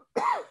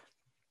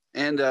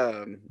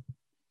 And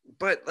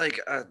but like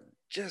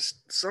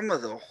just some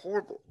of the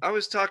horrible. I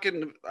was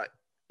talking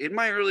in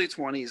my early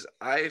 20s.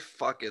 I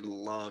fucking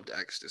loved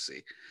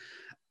ecstasy.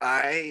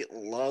 I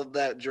love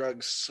that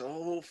drug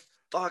so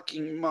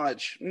fucking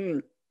much.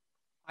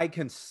 I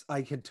can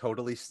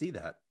totally see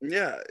that.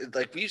 Yeah,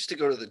 like we used to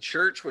go to the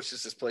church, which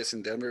is this place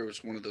in Denver. It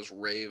was one of those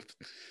rave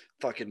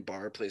fucking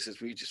bar places.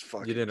 We just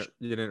fucking. You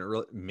didn't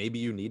really. Maybe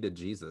you needed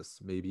Jesus.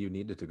 Maybe you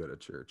needed to go to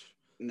church.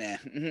 Nah,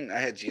 I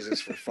had Jesus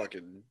for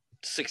fucking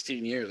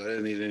 16 years. I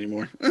didn't need it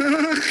anymore.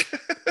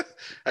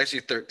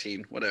 Actually,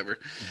 13. Whatever.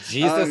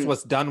 Jesus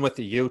was done with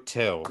you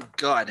too.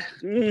 God,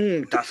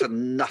 that's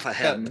enough of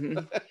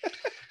him.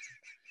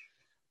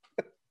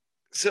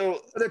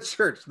 So the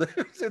church,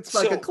 it's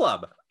like a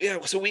club. Yeah.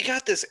 So we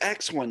got this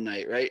X one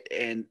night, right?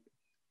 And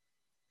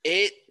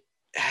it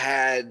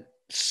had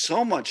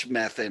so much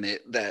meth in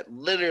it that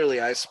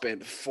literally I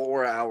spent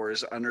 4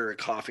 hours under a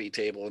coffee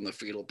table in the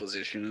fetal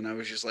position. And I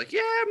was just like, yeah,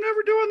 I'm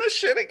never doing this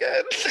shit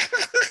again.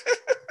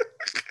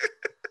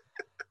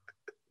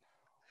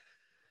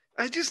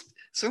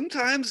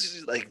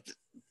 Sometimes like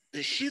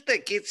the shit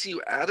that gets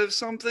you out of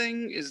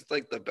something is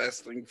like the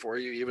best thing for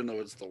you, even though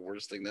it's the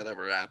worst thing that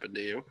ever happened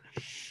to you.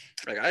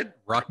 Like I'd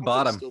rock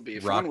bottom, still be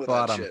fun with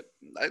that shit.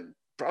 I'd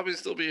probably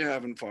still be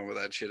having fun with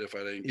that shit if I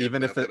didn't get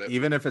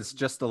even if it's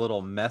just a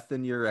little meth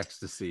in your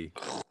ecstasy.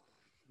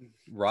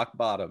 Rock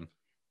bottom.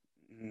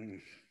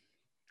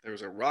 There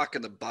was a rock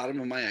in the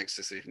bottom of my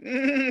ecstasy.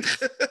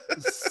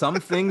 Some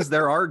things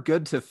there are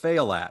good to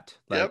fail at.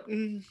 Like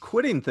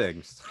quitting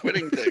things.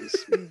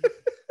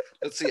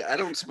 Let's see. I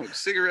don't smoke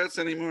cigarettes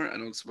anymore. I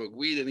don't smoke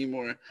weed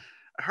anymore.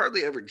 I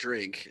hardly ever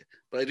drink,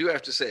 but I do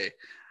have to say,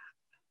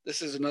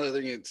 this is another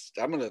thing.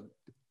 I'm gonna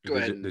go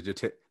ahead.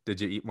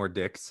 Did you eat more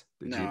dicks?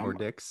 Did you eat more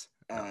dicks?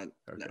 Okay.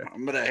 No,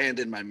 I'm gonna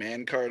hand in my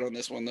man card on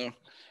this one though.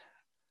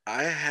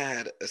 I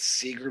had a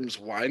Seagram's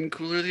wine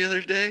cooler the other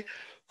day.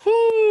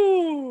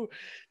 Whoo!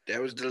 That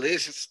was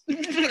delicious.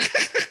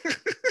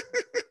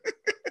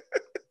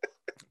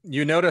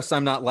 You notice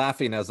I'm not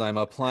laughing as I'm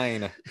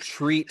applying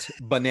Treat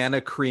Banana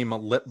Cream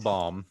Lip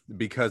Balm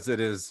because it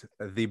is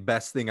the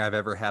best thing I've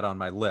ever had on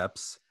my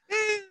lips.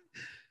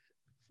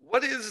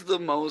 What is the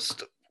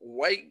most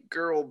white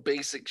girl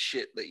basic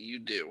shit that you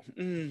do?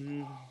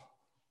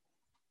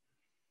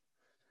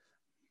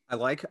 I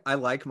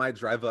like my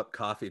drive up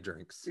coffee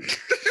drinks.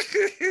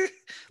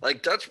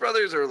 Like Dutch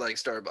Brothers or like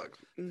Starbucks?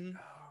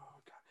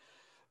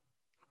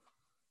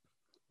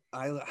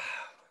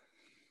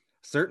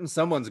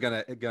 Someone's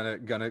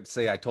gonna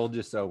say I told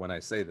you so when I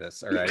say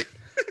this, all right?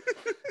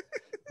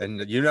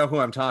 And you know who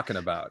I'm talking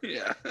about.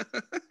 Yeah.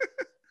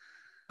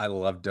 I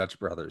love Dutch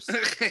Brothers. So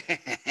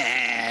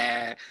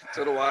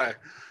do I.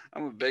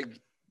 I'm a big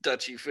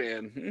Dutchy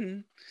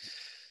fan.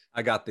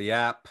 I got the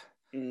app.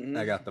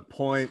 I got the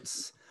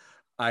points.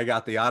 I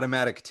got the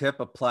automatic tip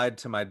applied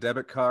to my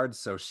debit card,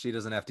 so she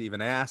doesn't have to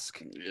even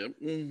ask. Yep.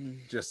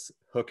 Just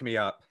hook me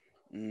up.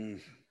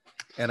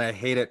 and I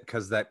hate it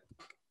because that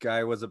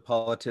guy was a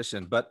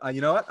politician. But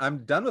you know what?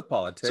 I'm done with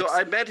politics. So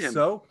I met him.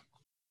 So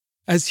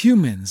As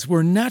humans,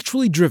 we're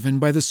naturally driven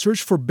by the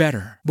search for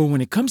better. But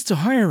when it comes to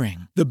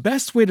hiring, the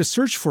best way to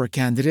search for a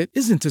candidate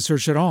isn't to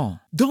search at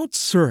all. Don't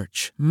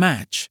search,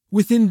 match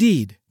with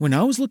Indeed. When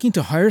I was looking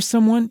to hire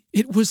someone,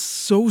 it was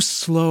so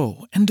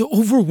slow and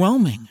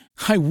overwhelming.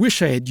 I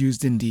wish I had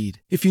used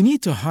Indeed. If you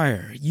need to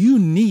hire, you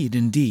need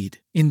Indeed.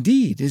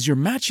 Indeed is your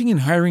matching and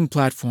hiring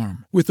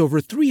platform with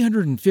over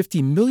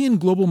 350 million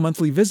global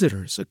monthly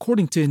visitors,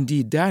 according to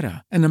Indeed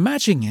data, and a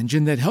matching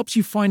engine that helps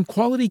you find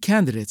quality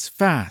candidates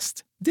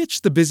fast.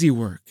 Ditch the busy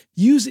work.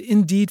 Use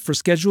Indeed for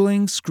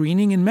scheduling,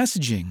 screening, and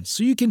messaging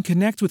so you can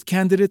connect with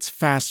candidates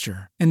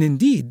faster. And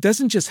Indeed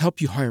doesn't just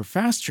help you hire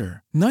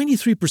faster.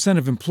 93%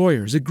 of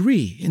employers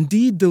agree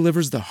Indeed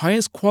delivers the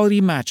highest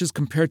quality matches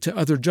compared to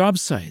other job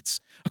sites,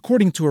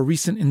 according to a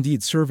recent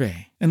Indeed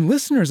survey. And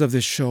listeners of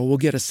this show will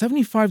get a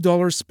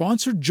 $75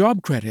 sponsored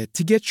job credit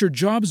to get your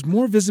jobs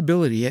more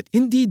visibility at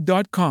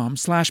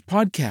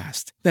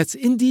Indeed.com/podcast. That's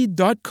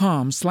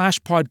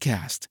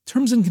Indeed.com/podcast.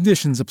 Terms and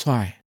conditions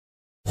apply.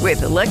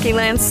 With the Lucky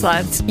Land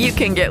Slots, you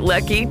can get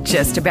lucky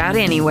just about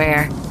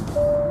anywhere.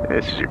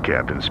 This is your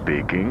captain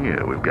speaking.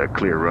 We've got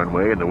clear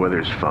runway and the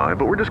weather's fine,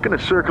 but we're just going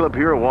to circle up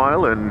here a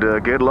while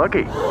and get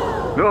lucky.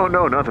 No,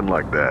 nothing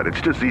like that.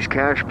 It's just these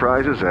cash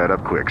prizes add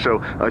up quick. So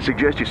I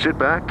suggest you sit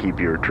back,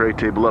 keep your tray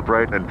table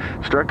upright, and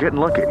start getting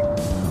lucky.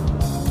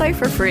 Play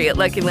for free at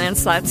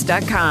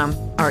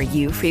LuckyLandSlots.com. Are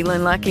you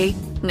feeling lucky?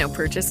 No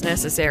purchase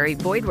necessary.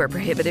 Void where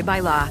prohibited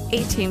by law.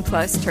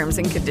 18+ terms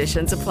and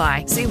conditions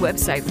apply. See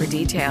website for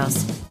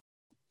details.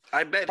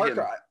 I met him.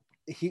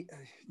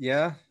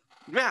 Yeah.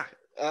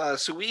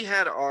 So we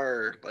had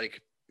our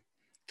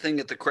thing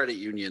at the credit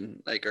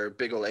union, like our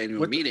big old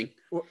annual meeting.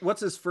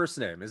 What's his first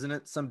name? Isn't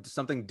it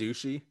something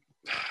douchey?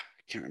 I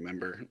can't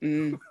remember.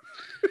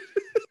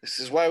 This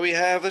is why we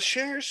have a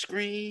share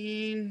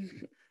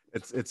screen.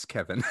 It's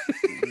Kevin.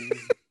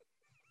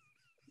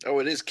 Oh,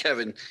 it is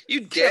Kevin. You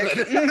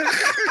dick.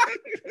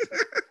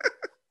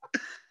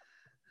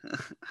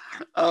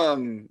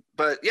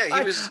 But yeah,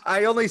 he was.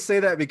 I only say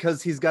that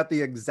because he's got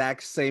the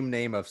exact same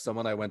name of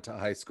someone I went to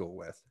high school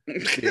with.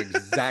 The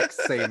exact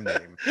same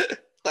name.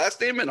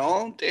 Last name and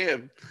all?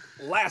 Damn.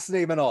 Last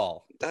name and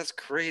all. That's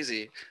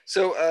crazy.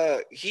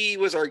 So he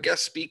was our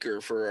guest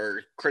speaker for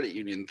our credit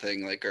union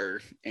thing, like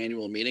our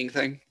annual meeting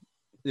thing.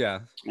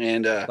 Yeah.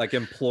 And like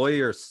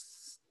employee or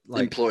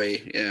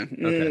employee, yeah.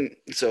 Okay.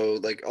 So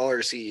like all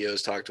our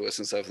CEOs talked to us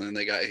and stuff, and then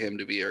they got him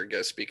to be our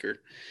guest speaker.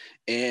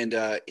 And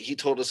he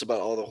told us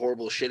about all the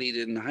horrible shit he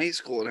did in high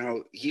school and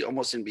how he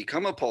almost didn't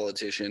become a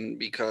politician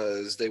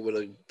because they would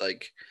have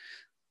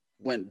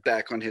went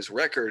back on his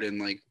record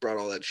and brought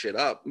all that shit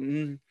up.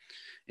 And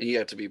you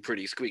have to be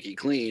pretty squeaky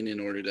clean in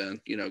order to,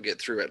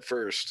 get through at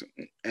first,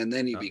 and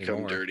then you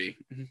become dirty.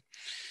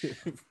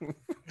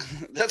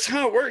 That's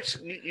how it works.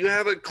 You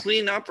have a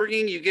clean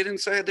upbringing, you get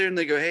inside there and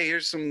they go, hey,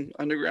 here's some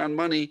underground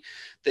money.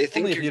 They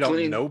think only if you're you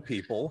clean. Don't know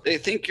people. They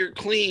think you're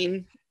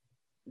clean.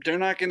 They're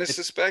not going to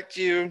suspect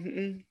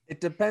you.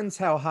 It depends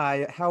how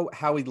high, how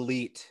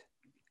elite,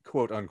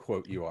 quote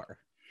unquote, you are.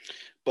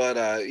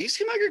 But he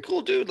seemed like a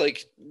cool dude.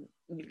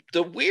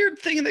 The weird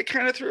thing that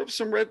kind of threw up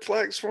some red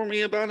flags for me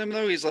about him,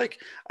 though, he's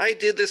like, I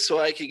did this so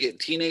I could get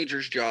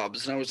teenagers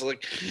jobs. And I was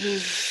like,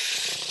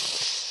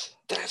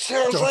 that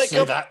sounds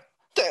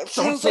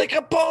like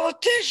a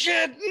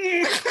politician.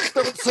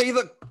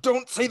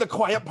 Don't say the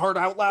quiet part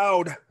out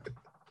loud.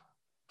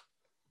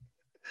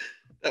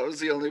 That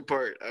was the only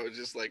part. I was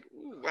just like,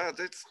 ooh, wow,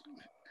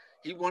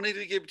 he wanted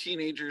to give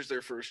teenagers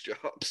their first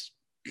jobs.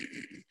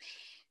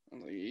 I'm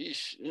like,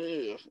 eesh,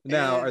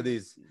 now, are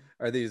these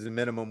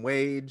minimum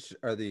wage?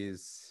 Are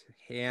these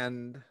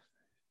hand?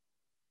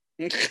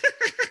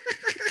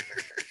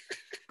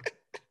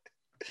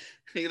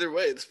 Either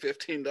way, it's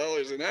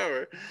 $15 an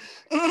hour.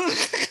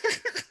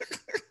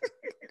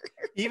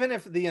 Even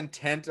if the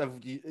intent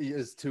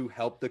is to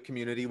help the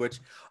community, which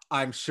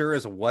I'm sure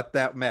is what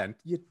that meant,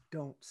 you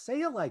don't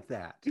say it like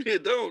that. You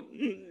don't.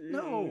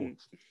 No.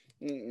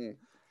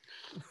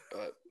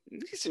 But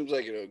he seems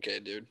like an okay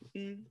dude.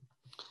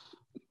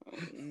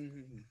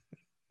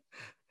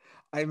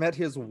 I met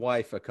his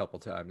wife a couple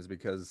times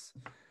because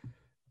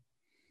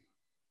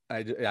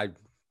they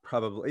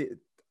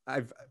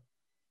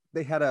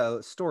had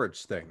a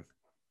storage thing.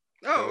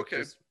 Oh,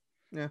 okay.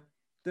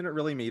 Didn't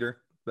really meet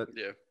her, but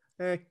yeah.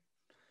 Hey.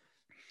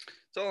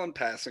 It's all in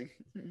passing.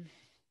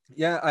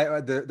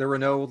 Yeah, there were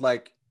no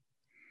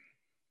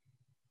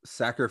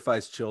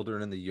sacrificed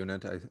children in the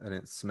unit. I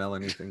didn't smell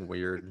anything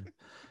weird.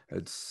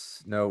 It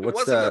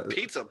wasn't a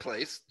pizza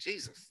place.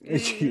 Jesus.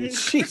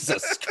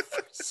 Jesus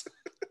Christ.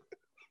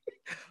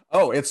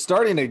 Oh, it's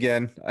starting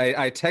again.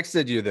 I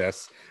texted you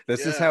this.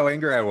 This is how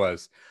angry I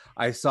was.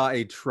 I saw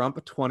a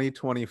Trump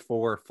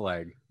 2024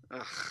 flag.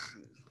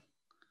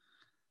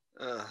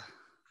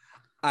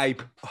 I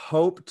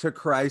hope to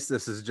Christ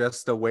this is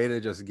just a way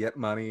to just get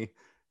money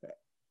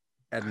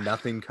and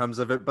nothing comes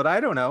of it, but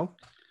I don't know.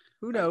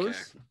 Who knows? Okay.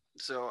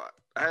 So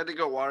I had to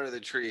go water the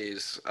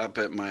trees up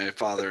at my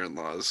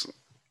father-in-law's,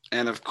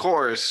 And of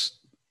course,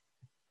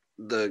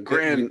 the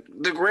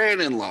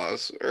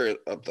grand-in-laws are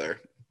up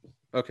there.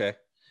 Okay. As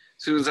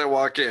soon as I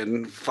walk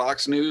in,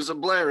 Fox News a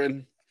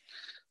blaring.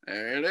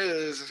 There it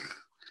is.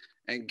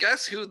 And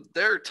guess who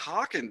they're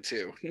talking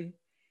to?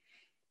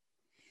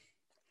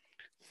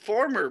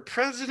 Former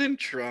President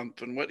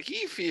Trump and what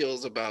he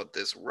feels about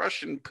this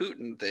Russian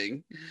Putin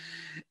thing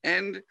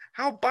and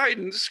how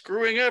Biden's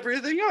screwing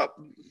everything up.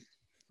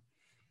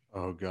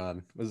 Oh,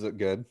 God. Was it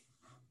good?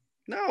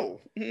 No.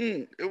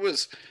 It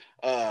was,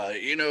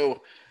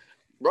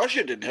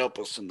 Russia didn't help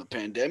us in the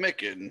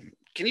pandemic. And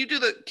can you do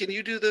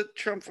the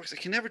Trump voice? I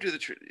can never do the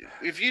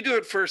if you do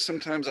it first,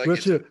 sometimes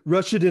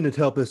Russia didn't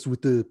help us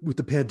with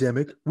the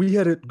pandemic. We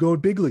had it going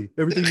bigly.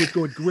 Everything was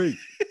going great.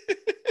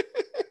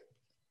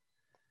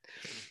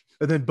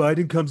 And then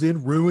Biden comes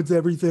in, ruins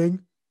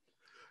everything.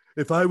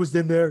 If I was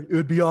in there, it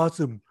would be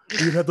awesome.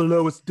 We'd have the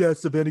lowest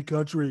deaths of any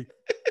country.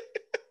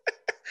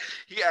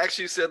 He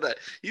actually said that.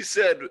 He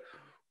said,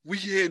 we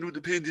handled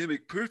the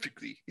pandemic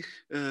perfectly.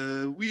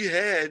 We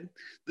had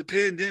the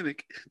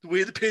pandemic the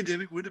way the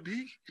pandemic would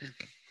be.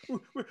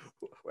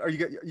 Are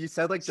you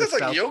sound like sounds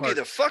like Yogi Park.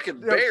 The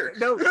fucking bear.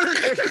 No.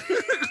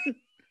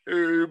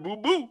 Boo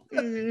boo.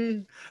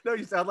 No,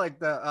 you sound like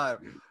the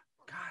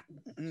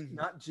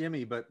not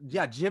Jimmy, but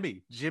yeah,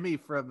 Jimmy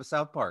from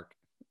South Park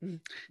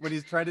when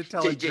he's trying to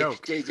tell a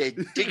joke. Thank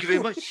you very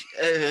much.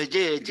 Thank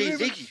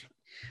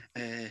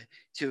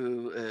you.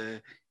 So,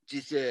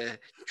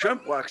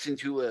 Trump walks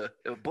into a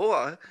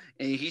bar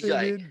and he's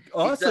like,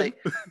 awesome.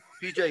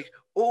 He's like,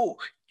 oh,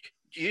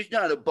 it's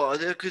not a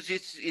bother because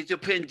it's a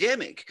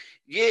pandemic.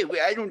 Yeah,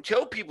 I don't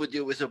tell people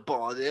there was a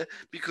bother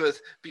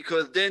because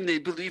then they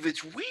believe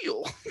it's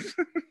real.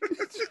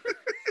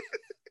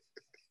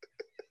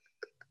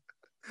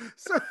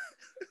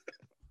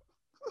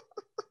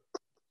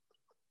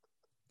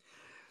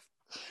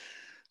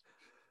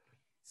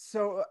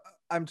 So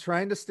I'm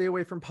trying to stay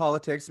away from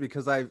politics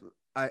because I'm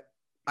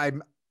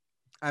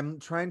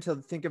trying to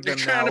think of them.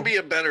 You're trying to be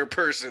a better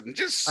person.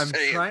 Just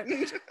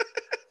saying.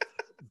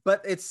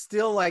 But it's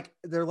still like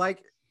they're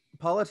like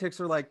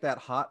politics are like that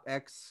hot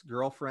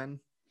ex-girlfriend.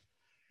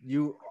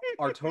 You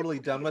are totally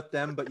done with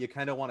them, but you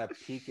kind of want to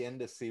peek in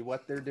to see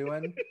what they're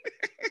doing.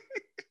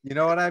 You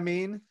know what I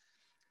mean?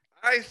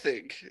 I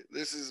think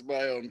this is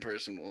my own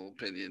personal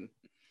opinion.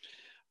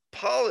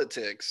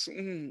 Politics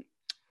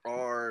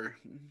are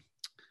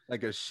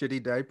like a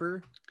shitty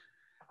diaper.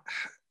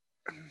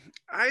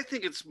 I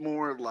think it's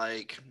more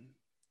like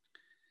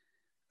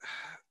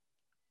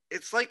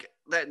it's like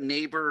that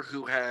neighbor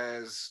who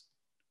has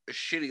a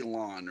shitty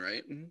lawn,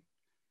 right?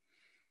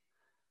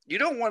 You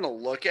don't want to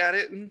look at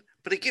it,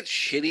 but it gets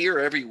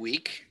shittier every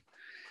week.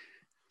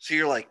 So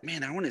you're like,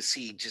 man, I want to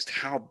see just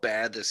how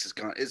bad this is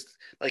going. Is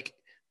like,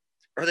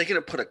 are they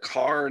going to put a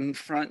car in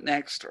front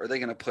next? Or are they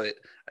going to put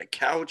a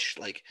couch?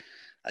 Like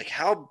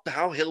how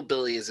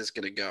hillbilly is this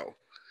going to go?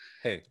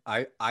 Hey,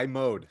 I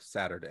mowed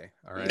Saturday.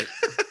 All right.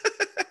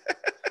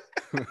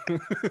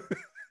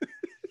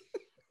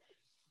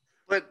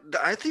 But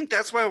I think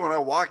that's why when I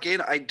walk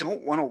in, I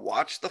don't want to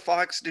watch the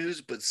Fox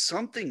News, but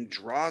something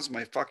draws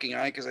my fucking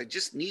eye because I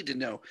just need to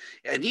know.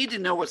 I need to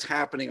know what's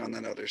happening on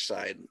that other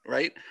side,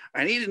 right?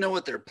 I need to know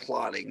what they're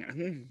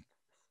plotting.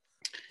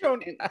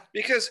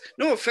 Because,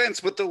 no offense,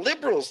 but the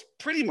liberals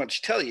pretty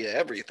much tell you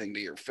everything to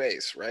your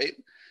face, right?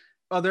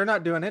 Oh, they're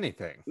not doing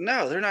anything.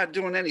 No, they're not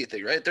doing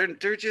anything, right?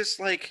 They're just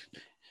like,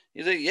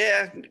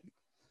 yeah,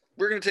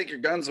 we're going to take your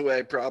guns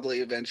away probably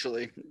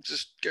eventually.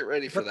 Just get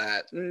ready for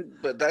that.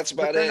 But that's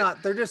about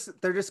it.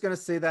 They're just going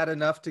to say that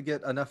enough to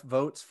get enough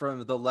votes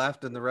from the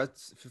left and the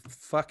rest.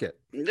 Fuck it.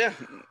 Yeah.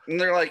 And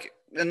they're like,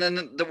 and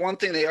then the one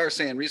thing they are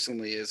saying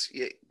recently is,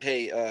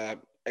 hey, I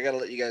got to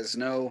let you guys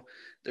know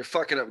they're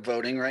fucking up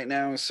voting right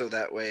now. So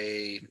that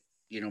way,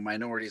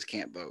 minorities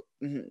can't vote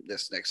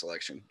this next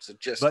election. So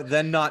but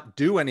then not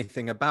do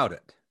anything about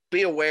it.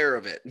 Be aware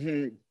of it.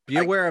 Be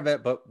aware of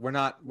it, but we're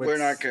not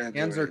going to.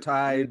 Hands are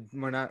tied.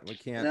 We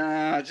can't.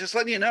 Nah, just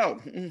letting you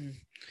know.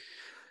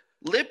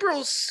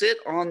 Liberals sit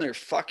on their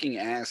fucking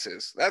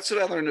asses. That's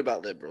what I learned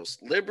about liberals.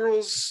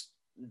 Liberals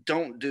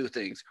don't do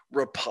things.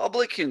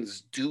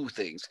 Republicans do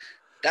things.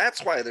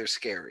 That's why they're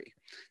scary.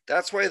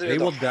 That's why they're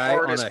the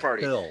hardest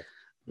party. Hill.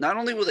 Not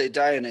only will they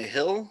die on a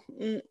hill,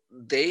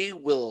 they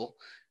will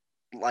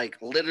like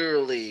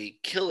literally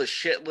kill a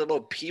shit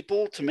little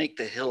people to make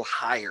the hill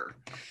higher.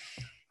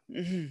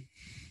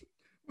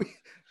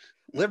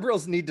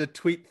 Liberals need to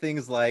tweet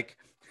things like,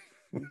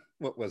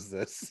 what was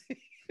this?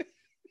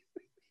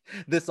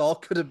 This all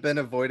could have been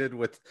avoided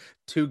with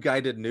 2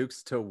 guided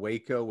nukes to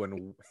Waco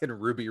and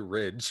Ruby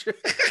Ridge.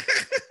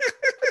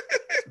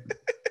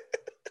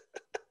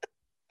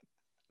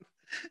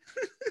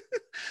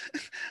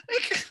 I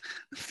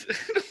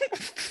don't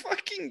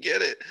fucking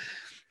get it.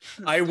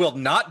 I will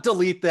not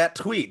delete that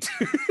tweet.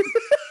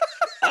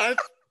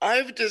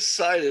 I've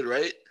decided,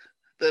 right,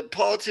 that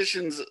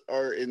politicians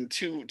are in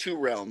two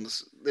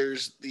realms.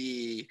 There's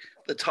the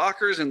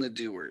talkers and the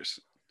doers.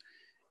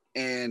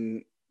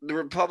 And the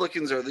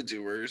Republicans are the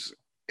doers,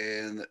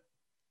 and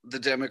the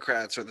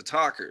Democrats are the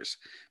talkers,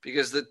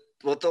 because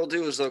what they'll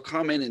do is they'll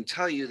come in and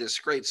tell you this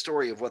great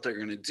story of what they're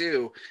going to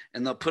do,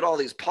 and they'll put all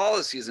these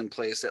policies in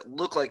place that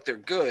look like they're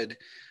good,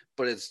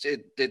 but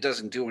it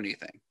doesn't do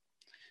anything.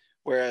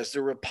 Whereas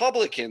the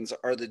Republicans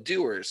are the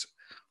doers.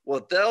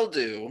 What they'll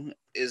do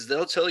is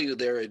they'll tell you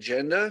their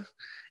agenda,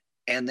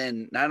 and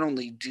then not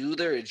only do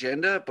their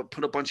agenda, but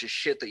put a bunch of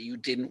shit that you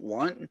didn't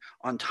want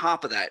on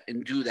top of that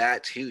and do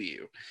that to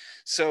you.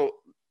 So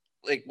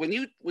like when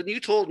you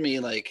told me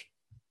like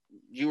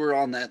you were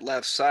on that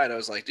left side, I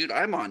was like, dude,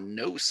 I'm on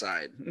no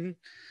side,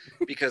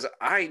 because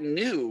I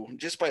knew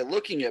just by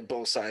looking at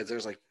both sides,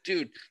 there's like,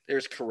 dude,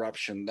 there's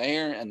corruption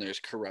there and there's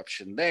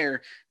corruption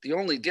there. The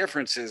only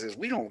difference is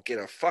we don't get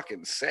a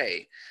fucking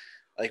say.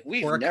 Like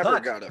we've never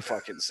got a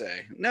fucking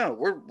say. No,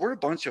 we're a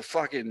bunch of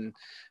fucking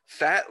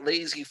fat,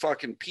 lazy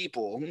fucking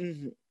people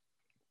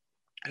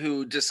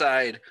who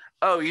decide,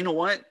 oh, you know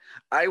what?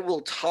 I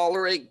will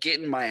tolerate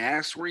getting my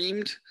ass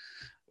reamed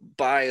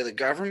by the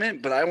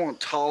government, but I won't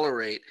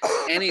tolerate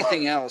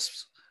anything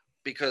else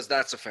because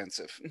that's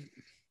offensive.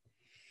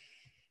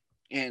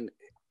 And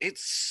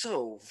it's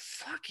so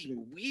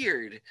fucking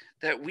weird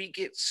that we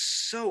get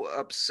so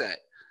upset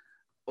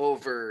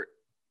over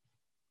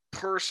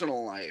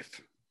personal life,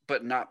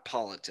 but not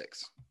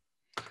politics.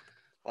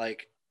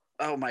 Like,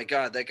 oh my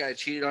God, that guy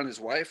cheated on his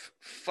wife.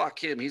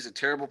 Fuck him. He's a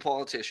terrible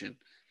politician.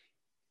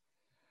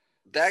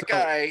 That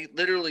guy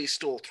literally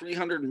stole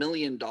 $300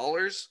 million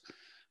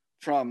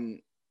from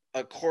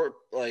a court,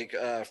 like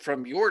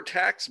from your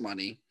tax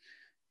money,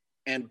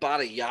 and bought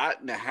a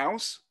yacht and a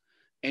house.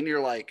 And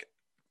you're like,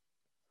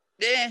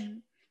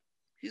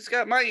 he's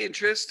got my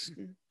interest.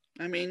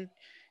 I mean,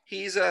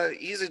 he's a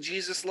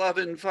Jesus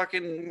loving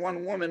fucking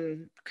one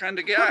woman kind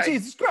of guy. Oh,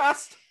 Jesus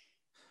Christ.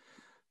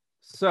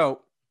 So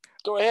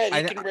go ahead,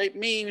 you can rape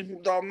me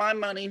with all my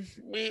money.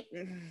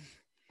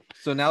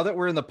 So now that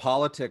we're in the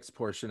politics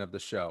portion of the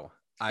show,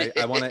 I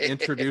want to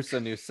introduce a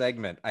new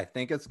segment. I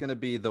think it's going to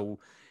be the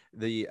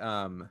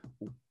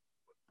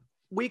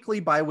weekly,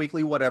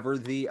 bi-weekly, whatever,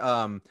 the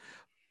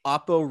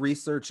Oppo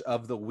research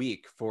of the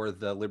week for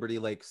the Liberty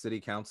Lake City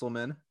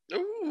Councilmen.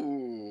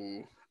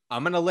 Ooh.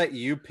 I'm going to let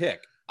you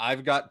pick.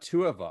 I've got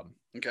 2 of them.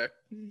 Okay.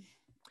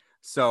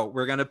 So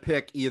we're going to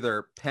pick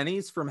either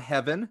Pennies from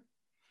Heaven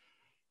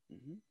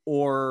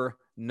or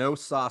No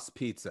Sauce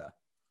Pizza.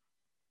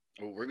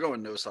 Oh, we're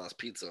going No Sauce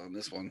Pizza on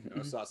this one.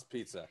 No Sauce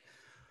Pizza.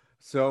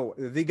 So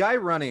the guy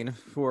running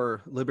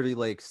for Liberty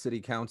Lake City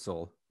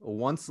Council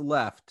once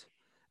left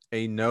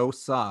a no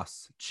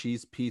sauce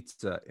cheese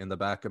pizza in the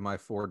back of my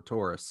Ford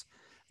Taurus.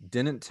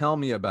 Didn't tell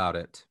me about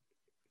it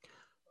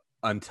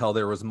until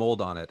there was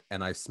mold on it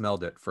and I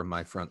smelled it from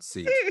my front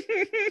seat.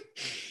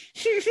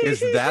 Is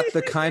that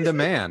the kind of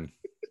man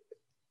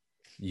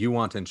you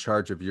want in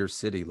charge of your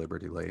city,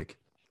 Liberty Lake?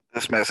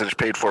 This message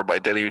paid for by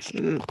Denny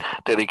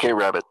K.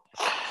 Rabbit.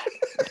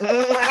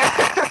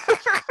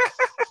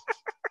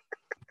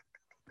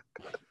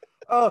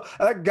 Oh,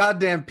 that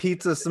goddamn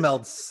pizza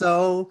smelled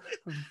so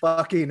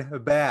fucking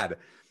bad.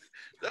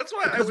 That's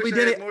why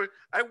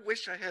I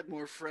wish I had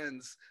more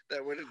friends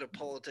that went into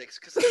politics,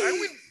 because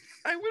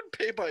I would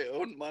pay my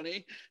own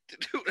money to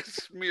do a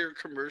smear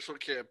commercial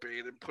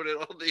campaign and put it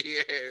on the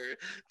air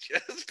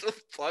just to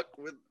fuck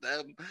with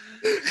them.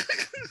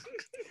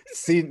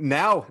 See,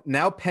 now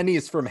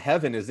Pennies from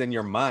Heaven is in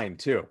your mind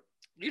too.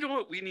 You know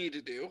what we need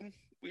to do?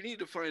 We need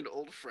to find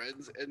old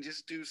friends and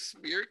just do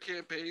smear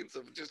campaigns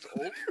of just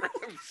old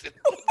friends.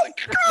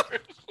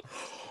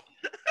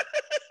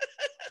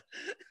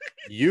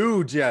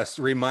 You just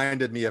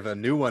reminded me of a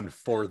new one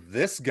for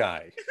this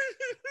guy.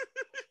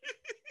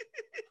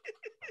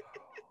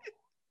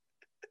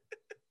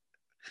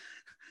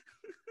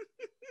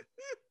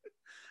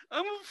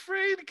 I'm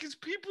afraid because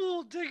people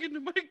will dig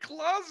into my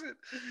closet.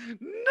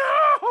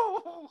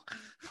 No!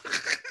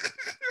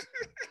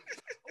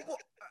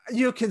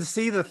 You can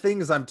see the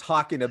things I'm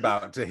talking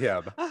about to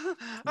him.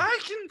 I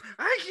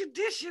can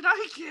dish it.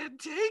 I can't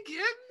take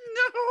it.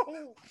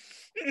 No.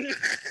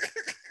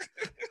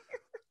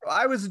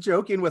 I was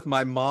joking with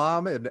my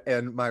mom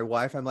and my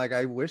wife. I'm like,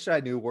 I wish I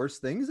knew worse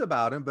things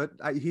about him, but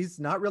he's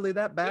not really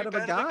that bad of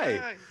a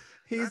guy.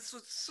 He's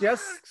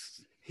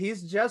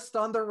just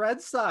on the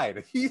red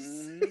side.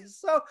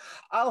 So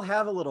I'll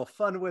have a little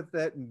fun with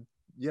it, and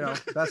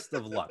best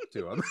of luck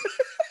to him.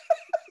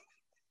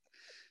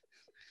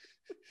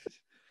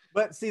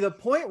 But see, the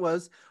point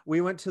was,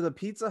 we went to the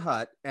Pizza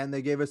Hut and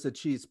they gave us a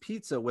cheese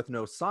pizza with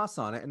no sauce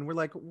on it. And we're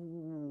like,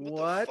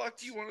 what the fuck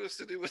do you want us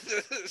to do with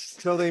this?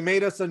 So they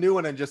made us a new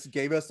one and just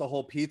gave us a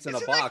whole pizza in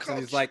a box. And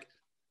he's like,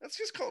 that's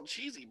just called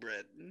cheesy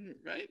bread,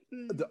 right?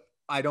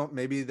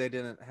 Maybe they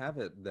didn't have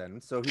it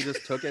then. So he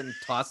just took it and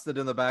tossed it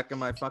in the back of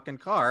my fucking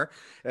car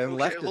and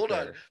left it there. Hold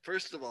on.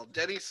 First of all,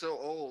 Denny's so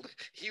old.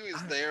 He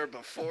was there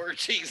before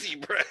cheesy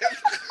bread.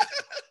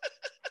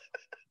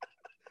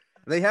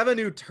 They have a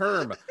new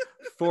term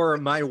for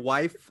my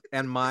wife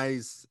and my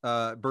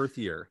birth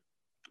year.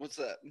 What's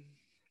that?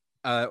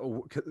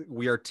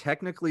 We are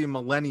technically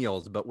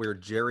millennials, but we're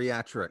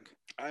geriatric.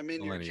 I'm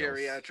in your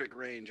geriatric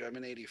range. I'm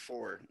in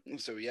 84.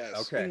 So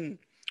yes. Okay.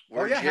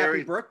 Oh yeah,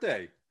 happy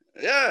birthday.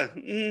 Yeah.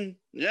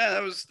 Yeah,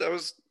 that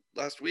was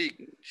last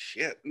week.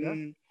 Shit.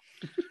 Yeah.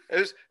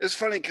 It was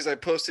funny because I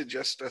posted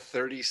just a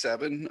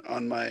 37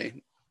 on my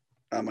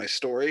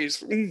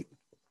stories and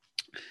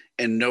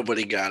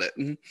nobody got it.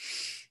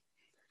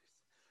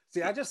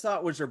 See, I just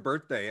thought it was your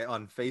birthday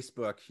on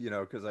Facebook,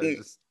 because I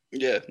just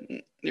yeah.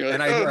 You're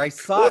like, and oh. I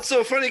saw. Well, it's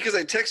so funny because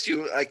I text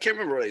you. I can't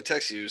remember what I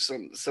text you.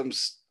 Some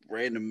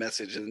random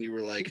message, and you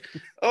were like,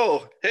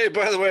 "Oh, hey,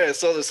 by the way, I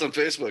saw this on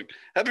Facebook.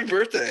 Happy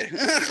birthday!" I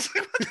was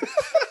like, what the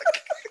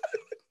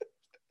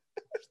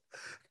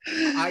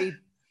fuck?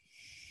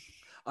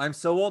 I'm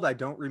so old. I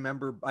don't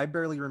remember. I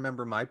barely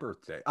remember my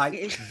birthday.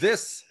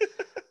 This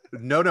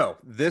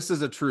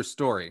is a true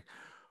story.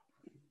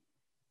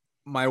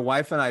 My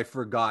wife and I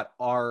forgot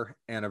our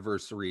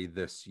anniversary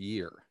this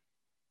year.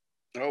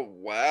 Oh,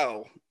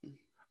 wow.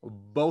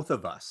 Both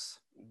of us.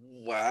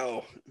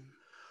 Wow.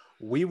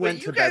 We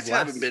went to bed last... You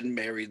guys haven't been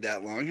married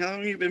that long. How long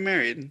have you been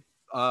married?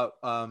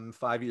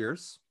 5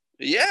 years.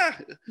 Yeah.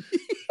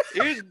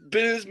 You've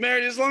been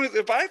married as long as...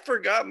 If I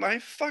forgot my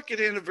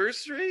fucking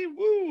anniversary,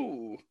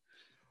 woo.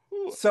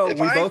 So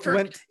we both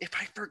went... If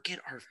I forget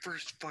our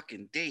first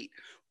fucking date,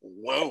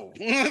 whoa.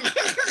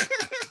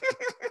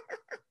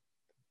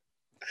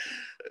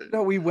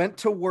 No, we went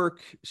to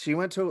work. She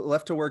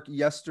left to work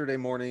yesterday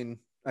morning.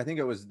 I think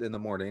it was in the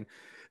morning.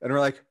 And we're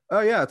like,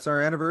 oh yeah, it's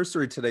our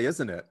anniversary today,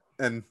 isn't it?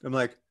 And I'm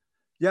like,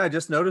 yeah, I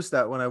just noticed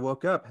that when I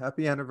woke up.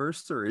 Happy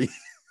anniversary.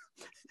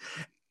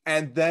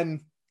 And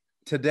then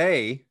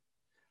today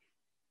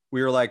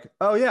we were like,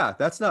 oh yeah,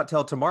 that's not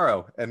till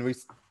tomorrow. And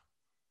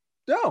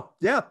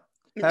yeah,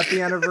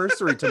 happy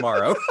anniversary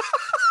tomorrow.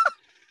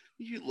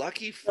 You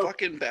lucky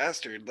fucking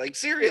bastard. Like,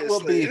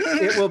 seriously.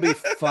 It will be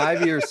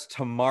 5 years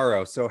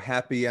tomorrow. So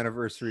happy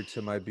anniversary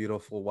to my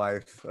beautiful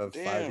wife of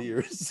 5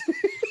 years.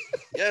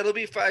 Yeah, it'll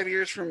be 5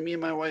 years from me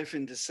and my wife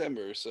in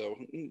December. So,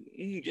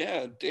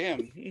 yeah,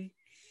 damn.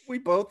 We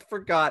both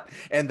forgot.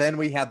 And then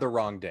we had the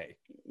wrong day.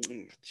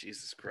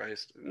 Jesus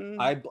Christ.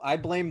 I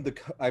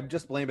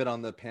just blame it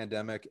on the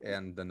pandemic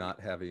and the not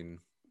having,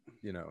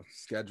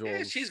 schedules.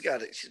 Yeah, she's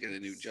got it. She's got a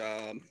new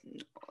job.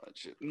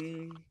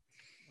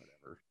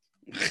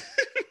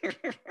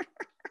 Whatever.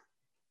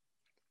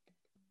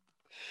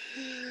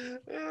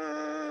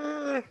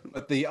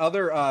 But the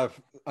other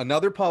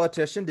another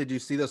politician, did you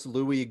see this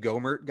Louis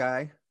Gohmert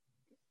guy?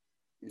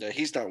 Yeah,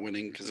 he's not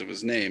winning because of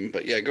his name,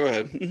 but yeah, go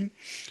ahead.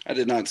 I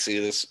did not see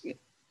this.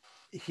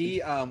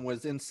 He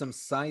was in some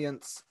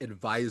science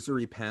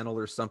advisory panel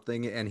or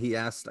something, and he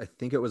asked, I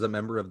think it was a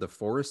member of the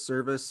Forest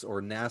Service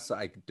or NASA,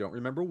 I don't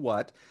remember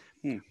what,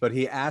 but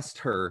he asked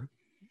her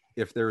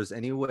if there was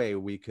any way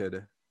we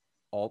could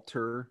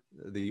alter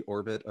the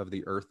orbit of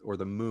the Earth or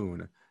the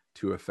moon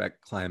to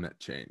affect climate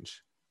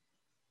change.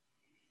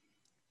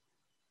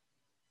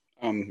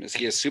 Is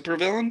he a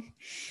supervillain?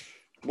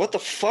 What the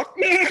fuck?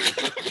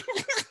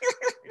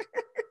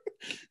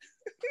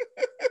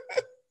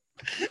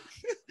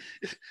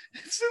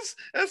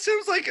 That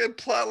sounds like a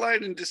plot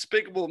line in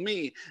Despicable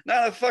Me,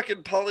 not a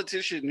fucking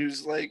politician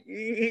who's like...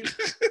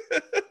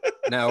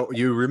 Now,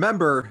 you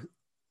remember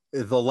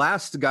the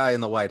last guy in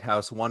the White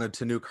House wanted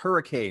to nuke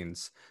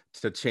hurricanes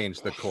to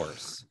change the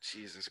course.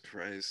 Jesus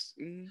Christ.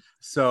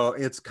 So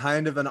it's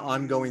kind of an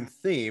ongoing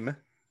theme.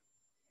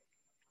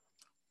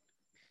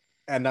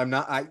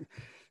 And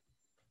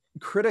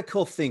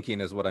critical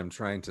thinking is what I'm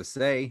trying to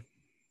say.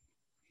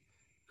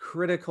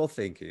 Critical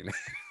thinking.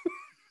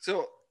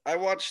 So I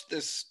watched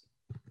this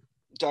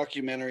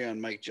documentary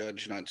on Mike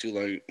Judge not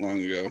too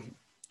long ago,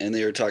 and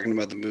they were talking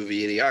about the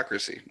movie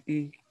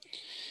Idiocracy.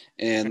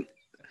 And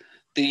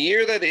the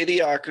year that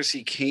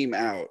Idiocracy came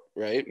out,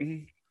 right,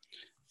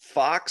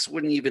 Fox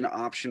wouldn't even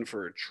option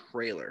for a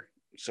trailer.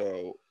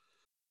 So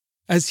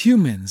as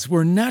humans,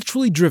 we're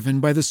naturally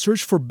driven by the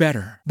search for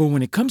better. But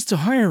when it comes to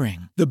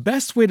hiring, the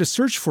best way to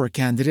search for a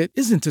candidate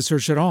isn't to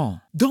search at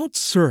all. Don't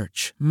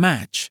search,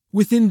 match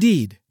with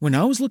Indeed. When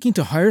I was looking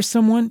to hire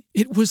someone,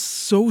 it was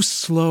so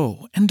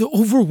slow and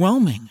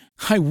overwhelming.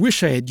 I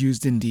wish I had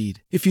used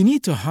Indeed. If you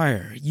need to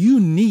hire, you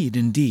need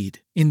Indeed.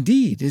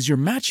 Indeed is your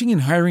matching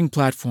and hiring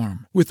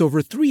platform with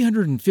over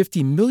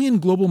 350 million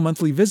global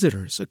monthly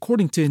visitors,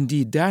 according to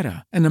Indeed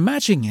data, and a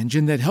matching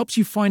engine that helps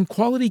you find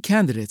quality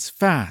candidates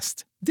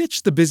fast.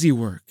 Ditch the busy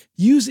work.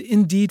 Use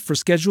Indeed for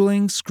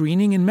scheduling,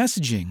 screening, and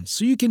messaging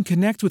so you can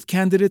connect with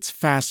candidates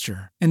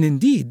faster. And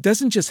Indeed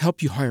doesn't just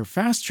help you hire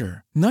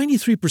faster.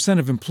 93%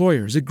 of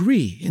employers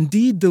agree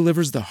Indeed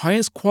delivers the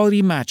highest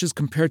quality matches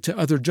compared to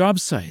other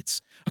job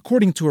sites,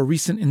 according to a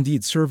recent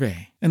Indeed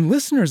survey. And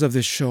listeners of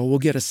this show will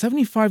get a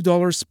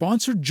 $75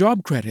 sponsored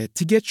job credit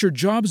to get your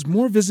jobs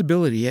more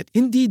visibility at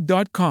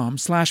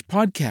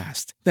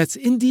Indeed.com/podcast. That's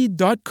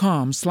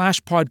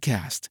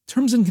Indeed.com/podcast.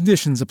 Terms and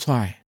conditions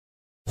apply.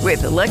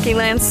 With the Lucky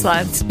Land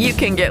Slots, you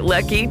can get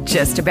lucky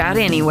just about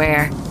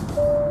anywhere.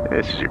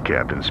 This is your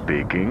captain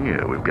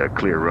speaking. We've got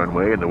clear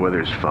runway and the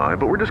weather's fine,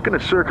 but we're just going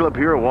to circle up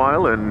here a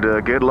while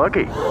and get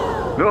lucky.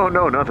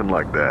 No, nothing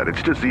like that.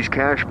 It's just these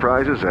cash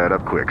prizes add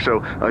up quick. So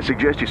I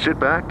suggest you sit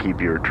back, keep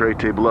your tray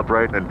table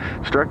upright, and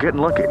start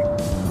getting lucky.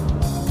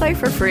 Play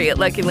for free at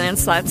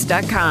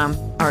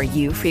LuckyLandSlots.com. Are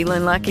you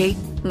feeling lucky?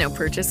 No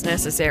purchase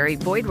necessary.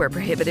 Void where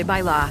prohibited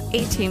by law.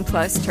 18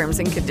 plus terms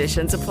and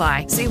conditions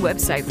apply. See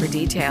website for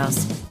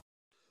details.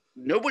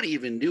 Nobody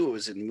even knew it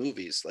was in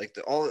movies. Like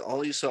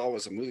all you saw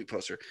was a movie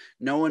poster.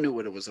 No one knew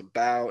what it was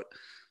about.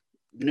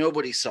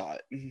 Nobody saw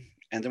it.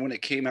 And then when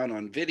it came out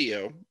on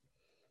video,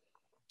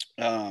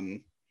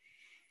 one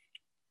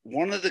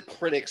of the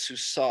critics who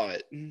saw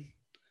it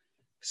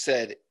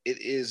said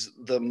it is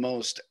the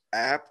most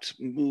apt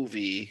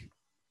movie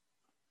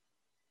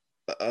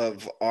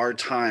of our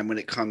time when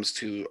it comes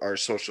to our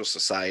social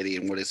society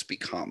and what it's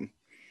become.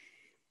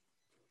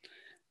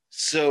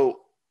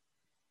 So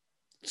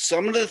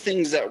some of the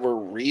things that were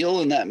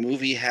real in that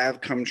movie have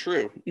come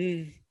true.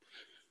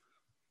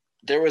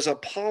 There was a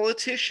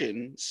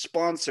politician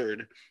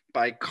sponsored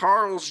by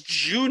Carl's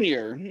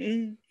Jr.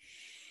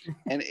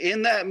 And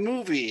in that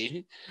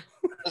movie,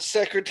 the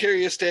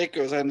Secretary of State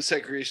goes, "I'm the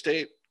Secretary of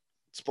State,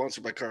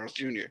 sponsored by Carl's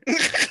Jr."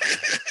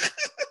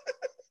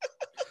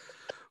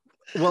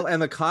 Well,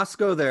 and the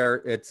Costco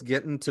there, it's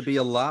getting to be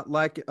a lot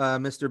like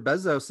Mr.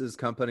 Bezos's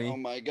company. Oh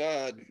my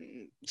God.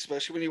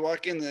 Especially when you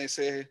walk in and they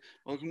say,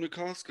 "Welcome to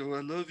Costco, I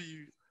love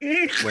you."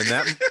 When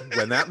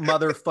that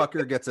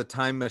motherfucker gets a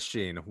time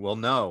machine, we'll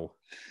know.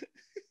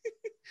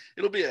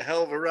 It'll be a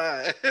hell of a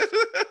ride.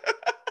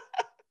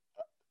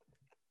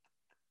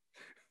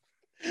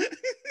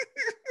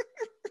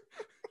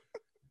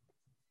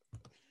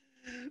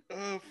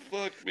 Oh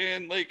fuck,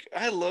 man. Like,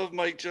 I love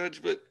Mike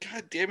Judge, but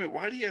god damn it,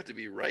 why do you have to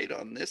be right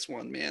on this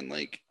one, man?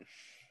 Like,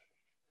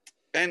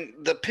 and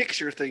the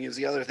picture thing is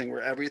the other thing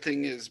where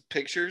everything is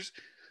pictures.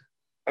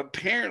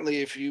 Apparently,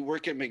 if you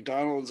work at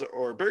McDonald's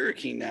or Burger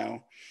King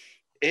now,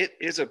 it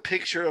is a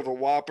picture of a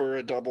Whopper,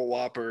 a double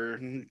Whopper,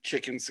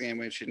 chicken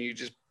sandwich, and you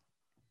just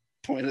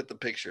point at the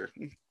picture.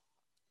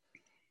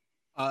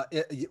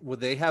 Well,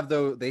 they have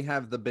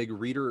the big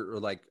reader or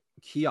like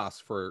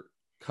kiosk for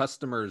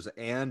customers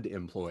and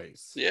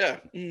employees.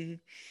 Yeah. Mm-hmm.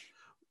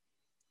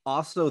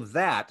 Also,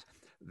 that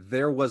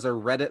there was a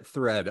Reddit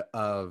thread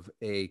of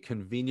a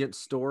convenience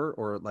store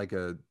or like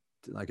a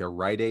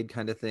Rite Aid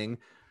kind of thing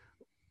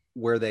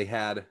where they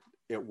had,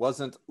 it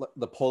wasn't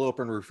the pull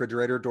open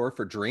refrigerator door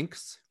for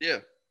drinks. Yeah.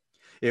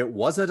 It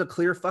wasn't a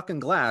clear fucking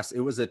glass.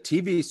 It was a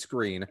TV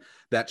screen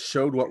that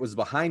showed what was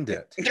behind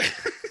it.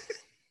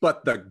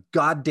 But the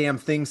goddamn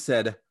thing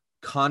said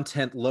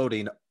content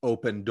loading,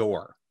 open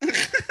door.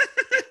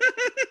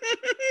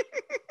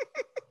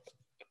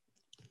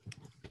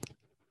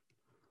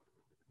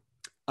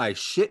 I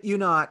shit you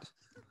not.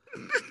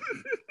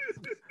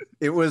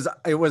 It was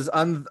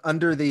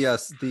under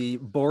the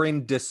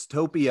boring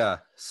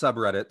dystopia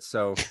subreddit,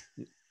 so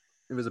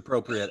it was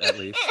appropriate at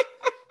least.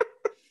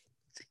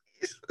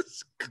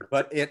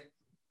 But it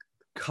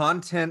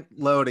content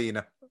loading,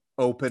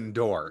 open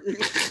door.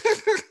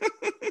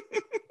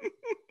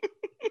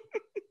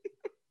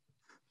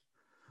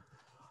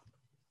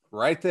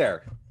 Right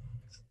there.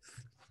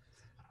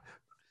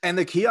 And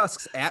the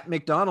kiosks at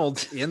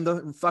McDonald's in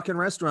the fucking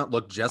restaurant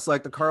look just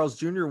like the Carl's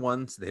Jr.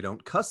 ones. They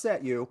don't cuss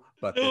at you,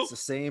 but it's the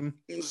same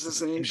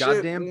goddamn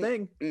shit.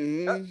 thing.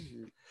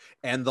 Mm-hmm.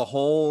 And the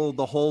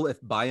whole if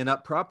buying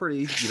up property,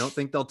 you don't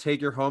think they'll take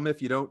your home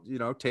if you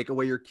don't, take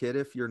away your kid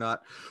if you're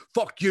not.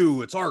 Fuck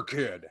you, it's our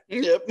kid.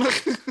 Yep.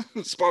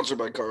 Sponsored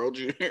by Carl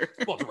Jr.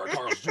 Sponsored by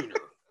Carl's Jr.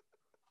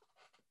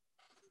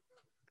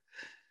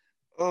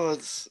 Oh,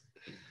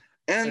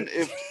 and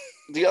if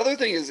the other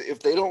thing is, if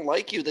they don't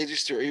like you, they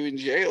just throw you in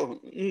jail.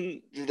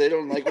 If they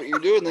don't like what you're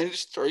doing, they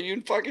just throw you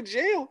in fucking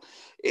jail.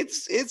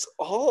 It's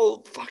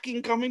all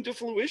fucking coming to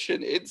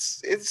fruition.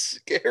 It's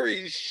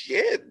scary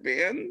shit,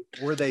 man.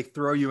 Where they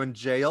throw you in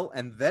jail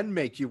and then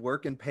make you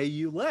work and pay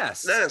you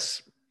less.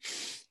 Yes.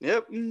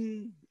 Yep.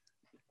 And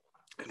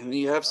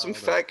you have some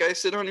fat guy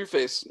sit on your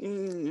face.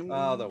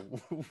 The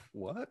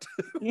what?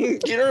 You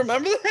don't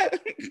remember that?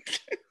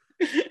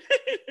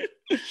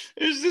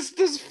 There's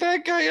this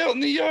fat guy out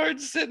in the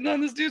yard sitting on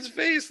this dude's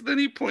face, and then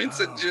he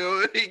points at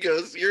Joe and he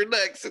goes, "You're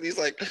next," and he's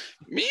like,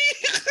 "Me?"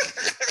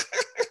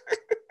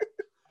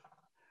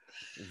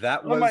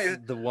 That was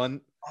the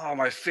one. Oh,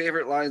 my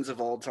favorite lines of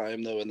all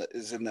time, though,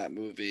 is in that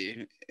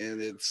movie,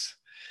 and it's.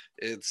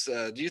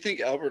 Do you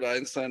think Albert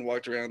Einstein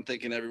walked around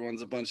thinking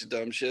everyone's a bunch of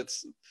dumb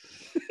shits?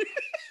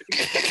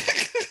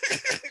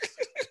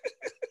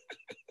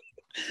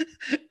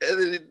 And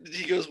then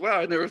he goes,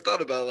 "Wow, I never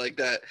thought about it like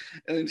that."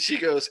 And then she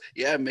goes,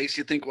 "Yeah, it makes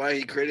you think why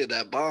he created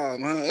that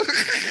bomb, huh?"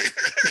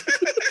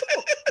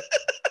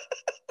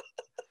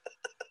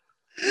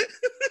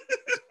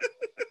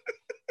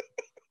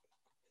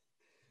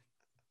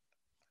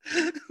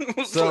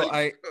 So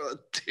oh,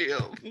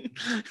 damn.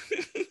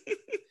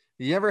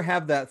 You ever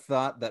have that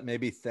thought that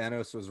maybe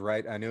Thanos was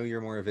right? I know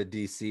you're more of a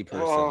DC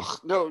person. Oh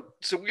no!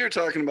 So we were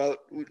talking about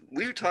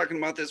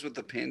this with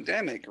the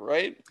pandemic,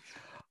 right?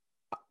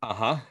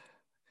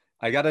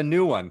 I got a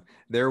new one.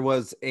 There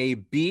was a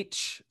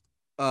beach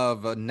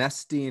of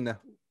nesting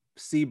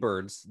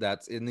seabirds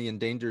that's in the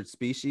endangered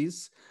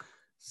species.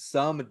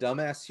 Some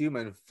dumbass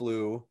human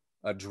flew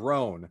a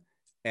drone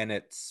and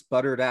it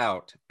sputtered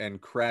out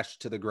and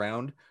crashed to the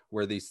ground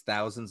where these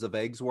thousands of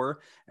eggs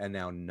were, and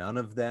now none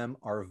of them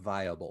are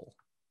viable.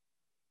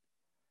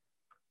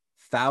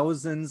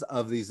 Thousands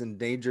of these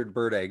endangered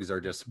bird eggs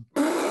are just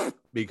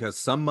because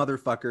some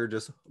motherfucker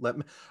just let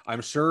me.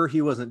 I'm sure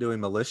he wasn't doing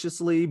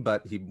maliciously,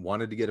 but he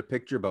wanted to get a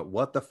picture, but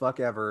what the fuck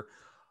ever.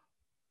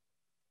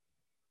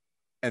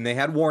 And they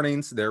had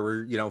warnings. There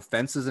were,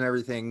 fences and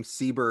everything,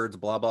 seabirds,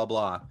 blah, blah,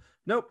 blah.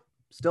 Nope.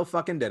 Still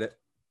fucking did it.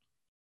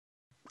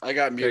 I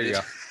got muted.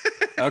 There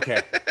you go.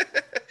 Okay.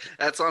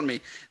 That's on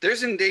me.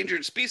 There's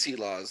endangered species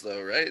laws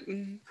though, right?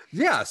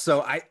 Yeah.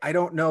 So I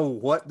don't know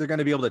what they're going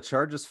to be able to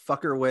charge this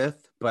fucker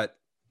with, but.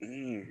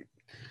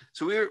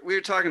 So we were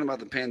talking about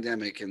the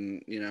pandemic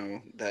and,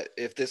 that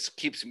if this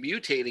keeps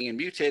mutating and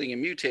mutating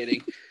and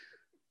mutating,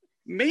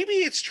 maybe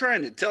it's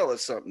trying to tell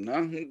us something,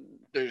 huh?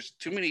 There's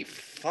too many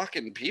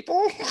fucking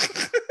people.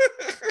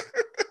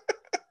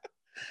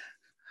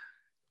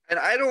 And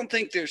I don't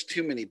think there's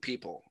too many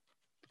people.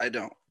 I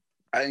don't.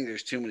 I think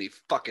there's too many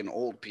fucking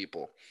old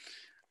people.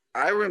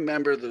 I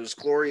remember those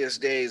glorious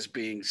days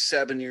being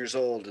 7 years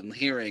old and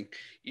hearing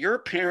your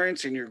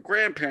parents and your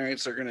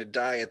grandparents are going to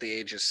die at the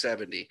age of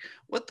 70.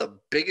 What the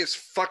biggest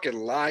fucking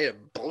lie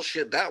of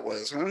bullshit that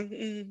was, huh?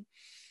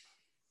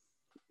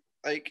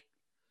 Like,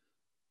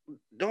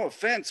 no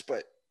offense,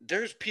 but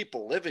there's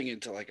people living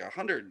into like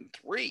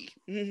 103.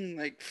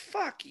 Like,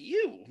 fuck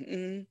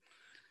you.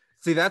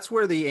 See, that's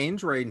where the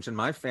age range in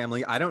my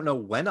family, I don't know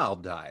when I'll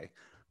die,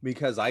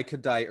 because I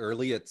could die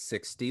early at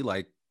 60,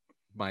 like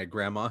my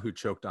grandma who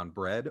choked on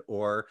bread,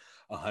 or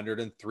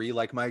 103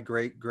 like my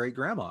great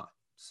grandma.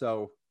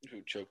 So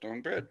who choked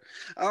on bread?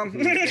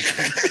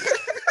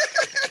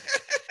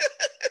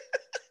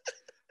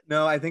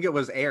 No, I think it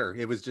was air.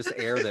 It was just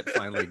air that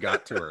finally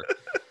got to her.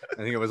 I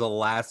think it was a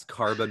last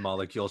carbon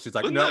molecule. She's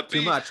like, no,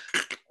 too much.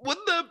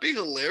 Wouldn't that be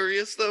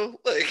hilarious though?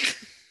 Like,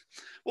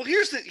 well,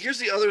 here's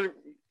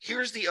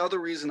the other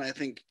reason I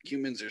think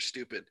humans are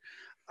stupid.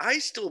 I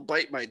still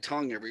bite my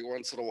tongue every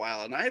once in a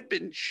while, and I've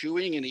been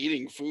chewing and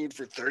eating food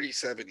for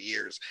 37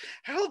 years.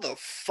 How the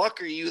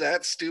fuck are you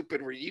that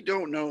stupid where you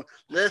don't know,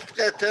 let's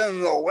get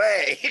in the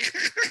way?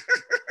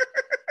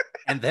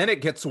 And then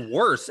it gets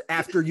worse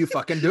after you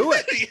fucking do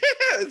it.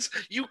 Yes,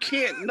 you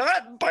can't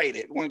not bite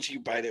it once you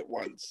bite it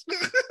once.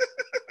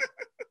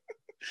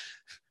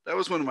 That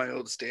was one of my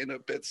old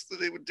stand-up bits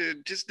that they would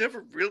do. Just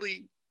never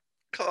really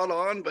caught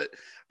on, but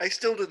I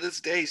still to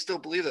this day still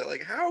believe that.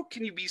 Like, how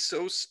can you be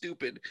so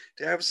stupid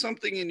to have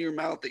something in your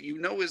mouth that you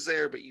know is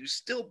there, but you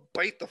still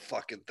bite the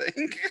fucking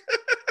thing?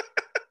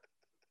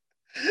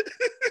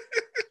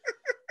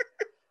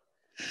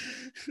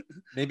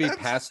 Maybe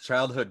past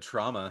childhood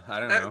trauma. I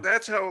don't know.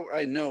 That's how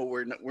I know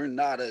we're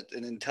not an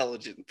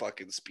intelligent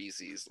fucking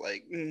species.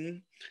 Like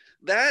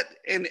that,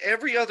 and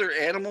every other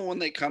animal when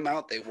they come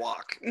out, they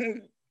walk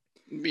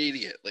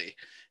immediately.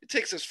 It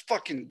takes us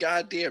fucking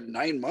goddamn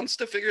 9 months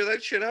to figure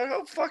that shit out.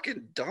 How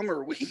fucking dumb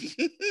are we?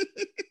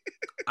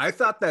 I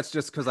thought that's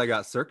just because I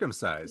got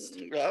circumcised.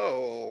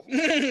 Oh,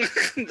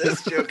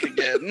 this joke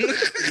again.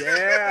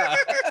 Yeah.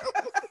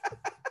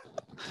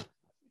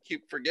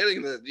 Keep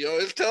forgetting that. You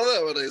always tell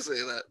that when I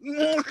say that.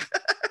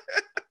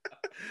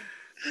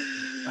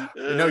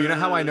 You know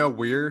how I know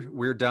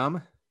we're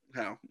dumb?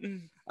 How?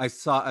 I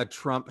saw a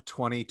Trump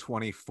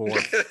 2024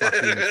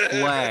 fucking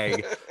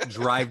flag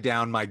drive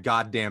down my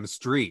goddamn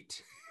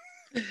street.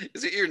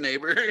 Is it your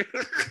neighbor?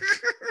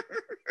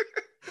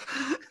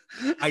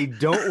 I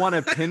don't want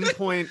to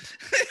pinpoint.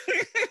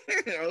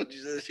 Oh,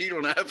 Jesus, you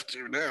don't have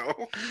to now.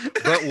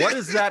 But what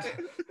is that?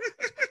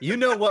 You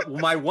know what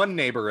my one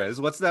neighbor is.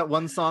 What's that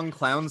one song?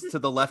 Clowns to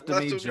the left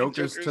of me,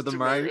 jokers to the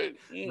right.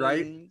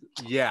 Right?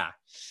 Yeah.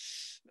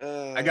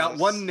 I got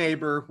one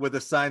neighbor with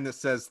a sign that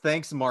says,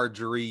 "Thanks,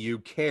 Marjorie, you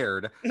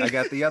cared." I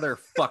got the other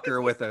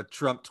fucker with a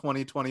Trump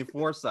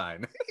 2024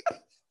 sign.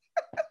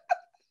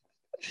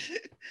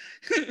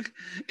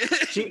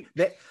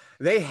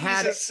 They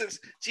had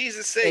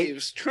Jesus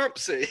saves, Trump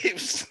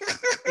saves.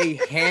 A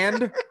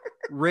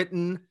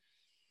handwritten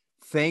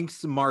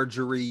 "Thanks,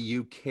 Marjorie,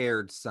 you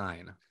cared"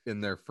 sign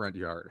in their front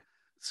yard.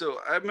 So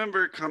I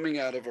remember coming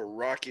out of a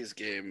Rockies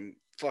game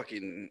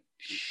fucking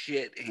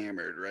shit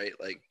hammered, right?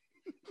 Like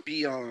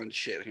beyond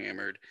shit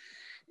hammered,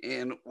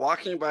 and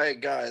walking by a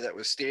guy that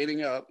was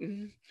standing up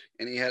and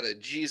he had a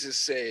Jesus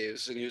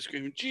saves and he was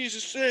screaming,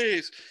 "Jesus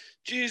saves,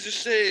 Jesus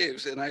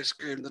saves." And I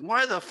screamed, "Then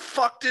why the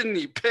fuck didn't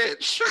he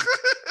pitch?"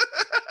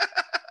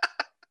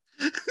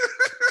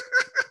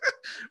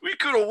 We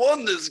could have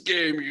won this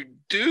game, you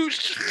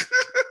douche.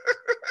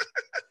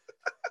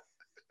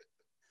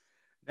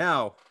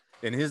 Now,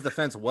 in his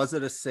defense, was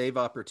it a save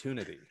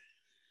opportunity?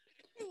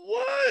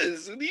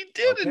 Was, and he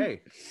didn't.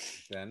 Okay,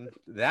 then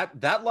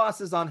that loss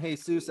is on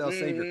Jesus, El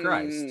Savior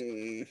Christ.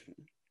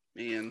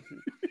 Man.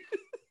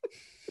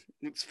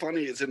 What's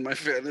funny is in my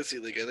fantasy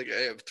league, I think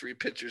I have 3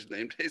 pitchers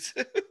named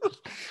Jesus.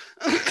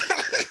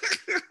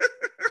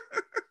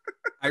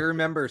 I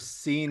remember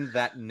seeing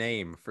that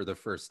name for the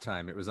first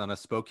time. It was on a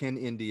Spokane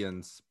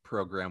Indians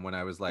program when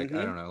I was like,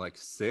 I don't know, like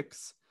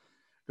 6,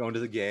 going to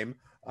the game.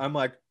 I'm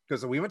like,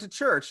 because we went to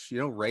church,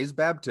 raised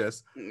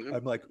Baptist.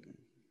 I'm like,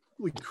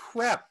 holy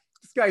crap,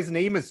 this guy's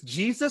name is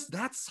Jesus?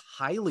 That's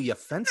highly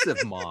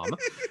offensive, Mom.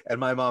 And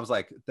my mom's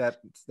like,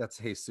 that's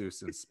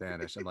Jesus in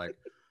Spanish. I'm like,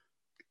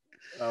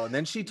 oh, and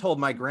then she told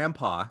my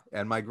grandpa,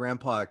 and my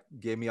grandpa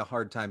gave me a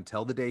hard time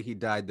till the day he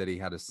died that he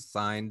had a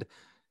signed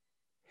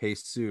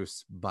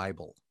Jesus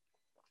Bible.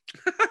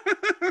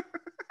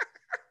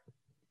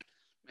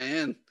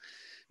 Man,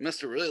 he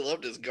must have really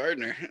loved his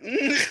gardener.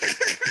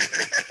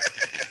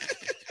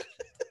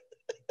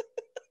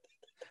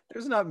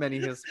 There's not many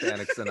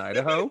Hispanics in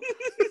Idaho.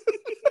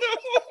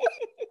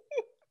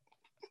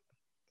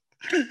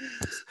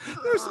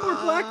 There's more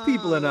black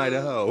people in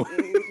Idaho.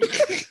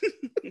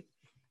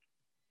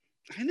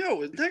 I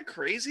know, isn't that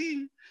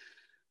crazy?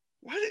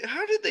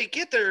 How did they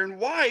get there, and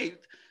why?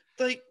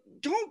 Like,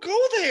 don't go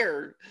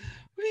there.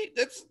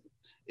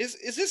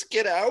 Is this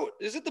Get Out?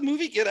 Is it the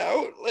movie Get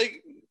Out?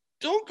 Like,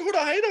 don't go to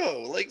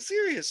Idaho. Like,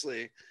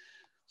 seriously,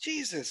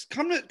 Jesus,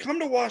 come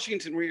to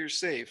Washington where you're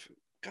safe.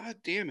 God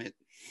damn it.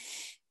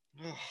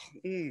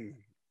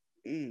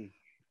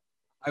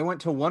 I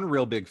went to one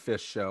Real Big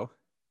Fish show.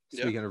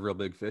 Speaking of Real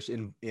Big Fish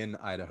in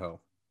Idaho.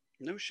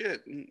 No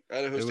shit.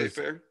 Idaho State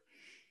Fair.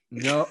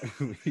 No,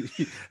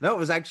 no, it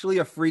was actually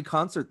a free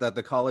concert that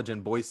the college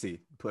in Boise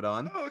put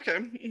on. Oh,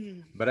 okay.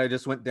 But I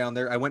just went down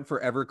there. I went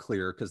for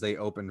Everclear because they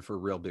opened for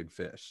Real Big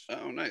Fish.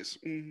 Oh, nice.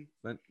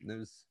 But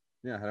there's,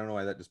 I don't know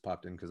why that just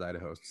popped in because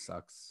Idaho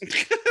sucks.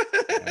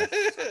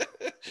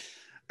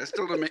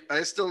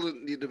 I still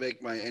need to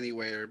make my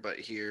Anywhere But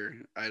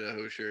Here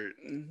Idaho shirt.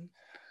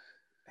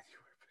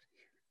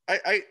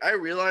 I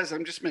realize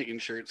I'm just making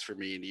shirts for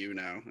me and you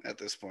now at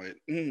this point.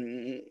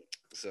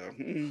 So,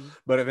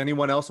 but if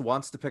anyone else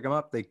wants to pick them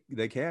up, they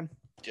can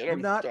get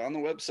them on the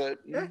website.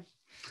 Yeah.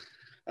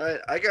 All right,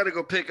 I got to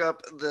go pick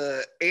up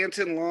the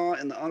aunt-in-law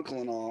and the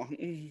uncle-in-law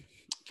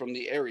from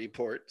the air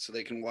report so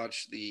they can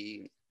watch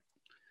the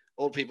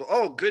old people.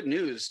 Oh, good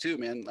news too,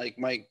 man! Like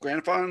my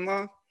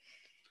grandfather-in-law,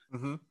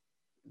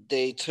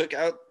 they took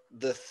out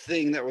the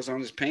thing that was on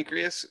his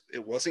pancreas.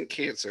 It wasn't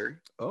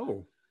cancer.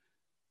 Oh.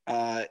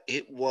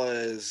 It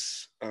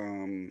was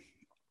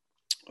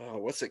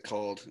what's it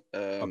called?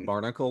 A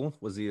barnacle?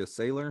 Was he a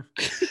sailor?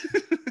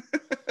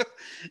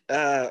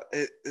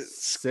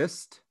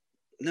 Cyst?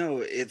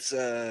 No, it's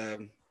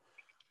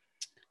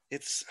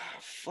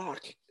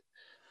fuck.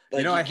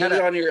 Like I had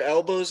it on your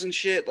elbows and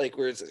shit, like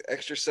where it's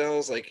extra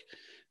cells. Like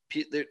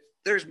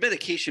there's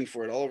medication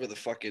for it all over the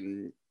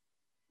fucking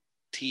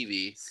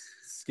TV.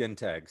 Skin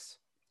tags.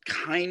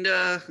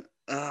 Kinda.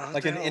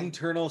 Like an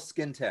internal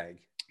skin tag.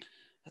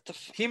 What the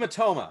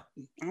hematoma.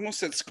 I almost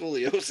said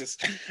scoliosis.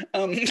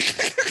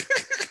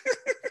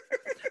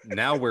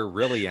 Now we're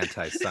really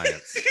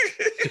anti-science.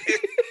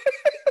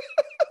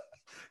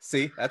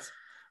 See, that's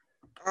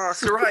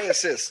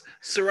psoriasis.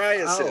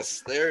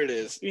 Psoriasis. Oh. There it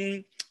is.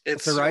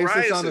 It's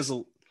psoriasis. On his...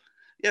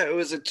 Yeah, it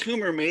was a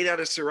tumor made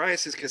out of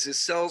psoriasis because his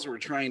cells were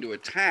trying to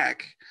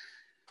attack,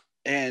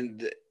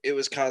 and it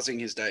was causing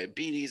his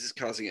diabetes. It's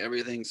causing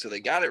everything. So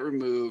they got it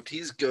removed.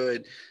 He's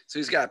good. So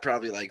he's got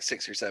probably like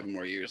 6 or 7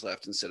 more years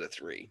left instead of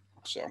 3.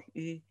 So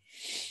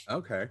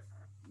okay.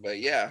 But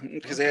yeah,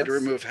 because they had to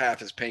remove half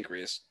his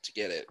pancreas to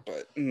get it.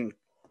 But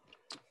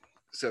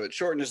so it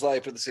shortened his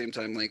life at the same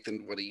time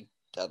lengthened what he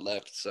had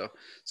left. So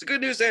it's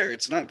good news there.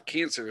 It's not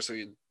cancer. So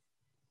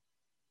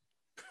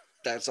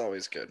that's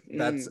always good.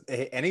 That's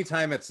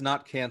anytime it's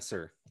not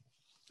cancer.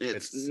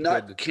 It's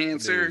not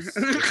cancer.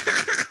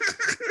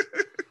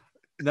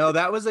 No,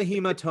 that was a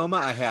hematoma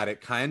I had. It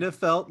kind of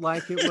felt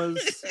like it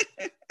was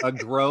a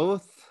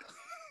growth.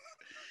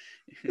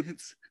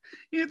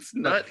 It's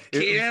not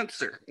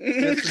cancer.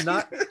 It's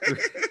not.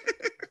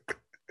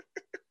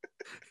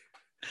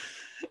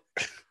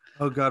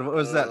 Oh God, what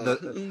was that?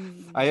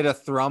 I had a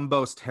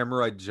thrombosed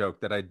hemorrhoid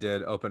joke that I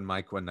did open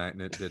mic one night,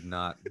 and it did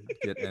not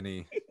get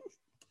any.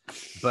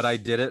 But I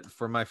did it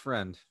for my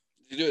friend.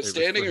 Did you do it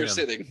standing or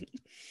sitting?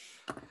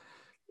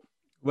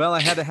 Well, I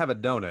had to have a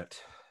donut.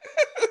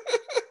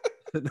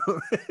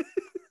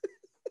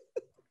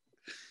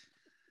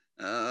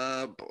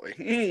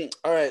 Boy.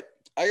 All right,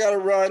 I gotta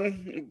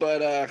run,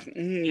 but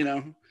you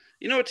know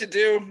what to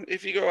do.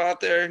 If you go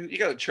out there, you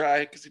gotta try,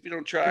 because if you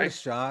don't try, give it a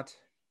shot.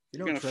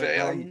 You're gonna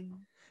fail.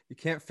 You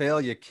can't fail.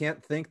 You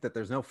can't think that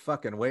there's no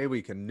fucking way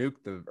we can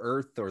nuke the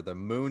Earth or the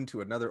moon to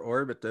another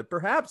orbit to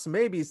perhaps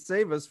maybe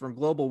save us from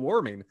global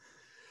warming.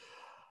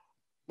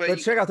 But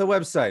check out the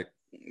website.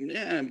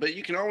 Yeah, but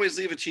you can always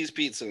leave a cheese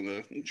pizza in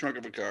the trunk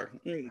of a car.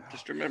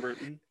 Just remember.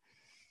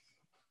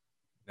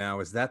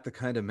 Now, is that the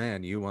kind of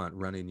man you want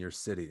running your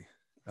city?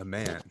 A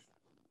man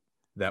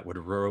that would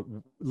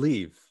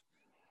leave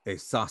a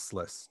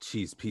sauceless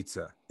cheese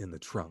pizza in the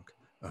trunk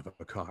of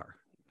a car?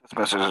 This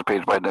message is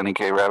paged by Denny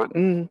K. Rabbit.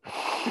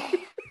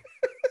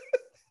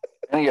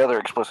 Any other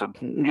explicit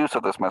use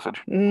of this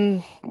message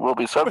will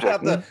be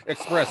subject. Without the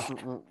express,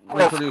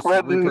 reproduce,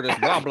 blah,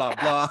 blah,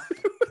 blah.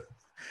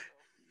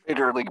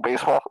 Major League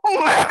Baseball.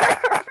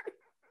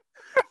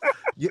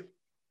 You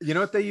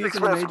know what they use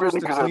in the majors to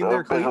clean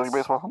their cleats?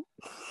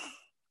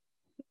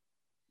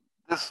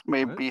 This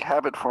may be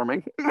habit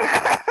forming.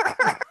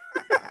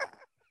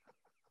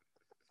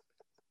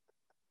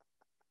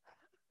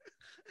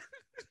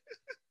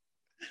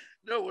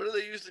 No, what do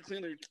they use to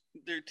clean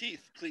their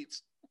teeth?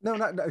 Cleats. No,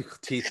 not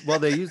teeth. Well,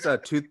 they use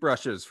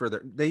toothbrushes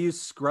they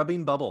use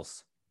scrubbing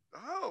bubbles.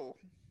 Oh.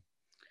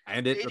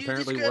 And it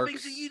apparently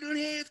works. So you don't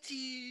have to.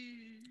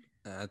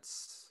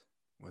 That's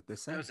what they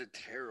say. That was a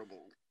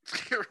terrible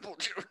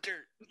joke.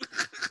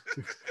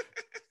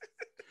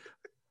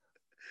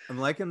 I'm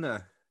liking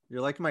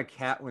you're like my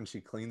cat when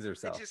she cleans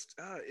herself.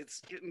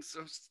 It's getting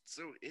so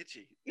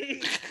itchy.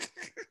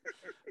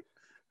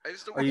 I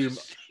just don't want to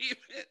shave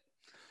it.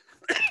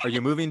 Are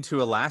you moving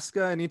to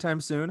Alaska anytime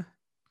soon?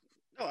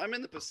 No, I'm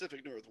in the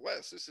Pacific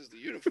Northwest. This is the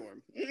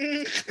uniform.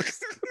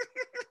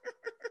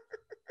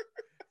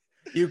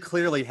 You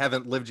clearly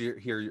haven't lived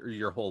here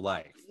your whole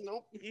life.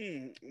 Nope.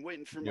 I'm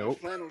waiting for my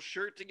flannel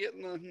shirt to get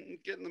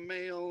in the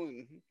mail,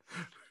 and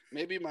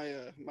maybe my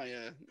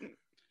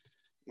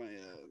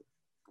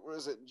what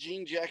is it,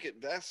 jean jacket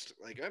vest.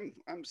 Like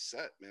I'm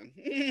set, man.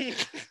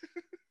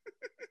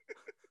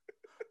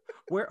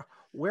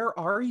 Where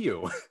are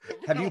you?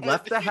 Have you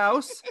left the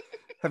house?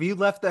 Have you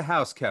left the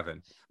house,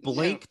 Kevin?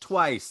 Blink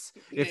twice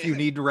if you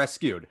need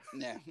rescued.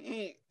 Nah.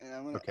 And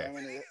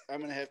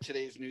I'm gonna have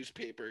today's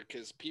newspaper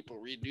because people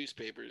read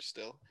newspapers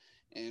still,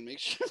 and make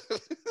sure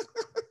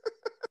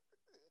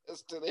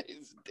that's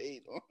today's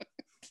date on it.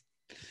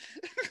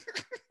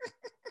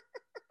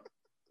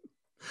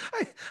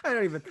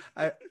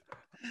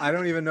 I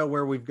don't even know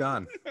where we've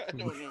gone. I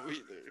don't know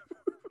either.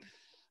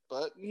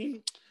 But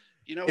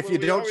if you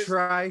don't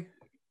try,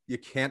 you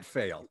can't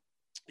fail.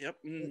 Yep.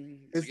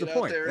 Is the point.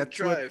 point. There and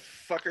try,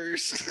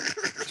 fuckers.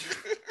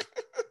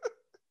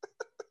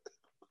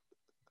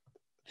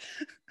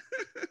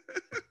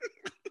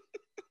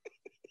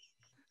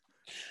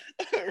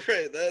 All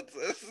right,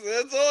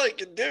 that's all I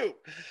can do.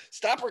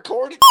 Stop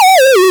recording.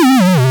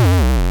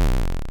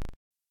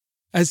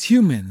 As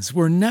humans,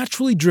 we're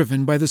naturally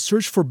driven by the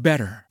search for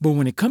better. But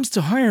when it comes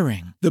to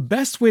hiring, the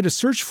best way to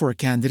search for a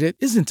candidate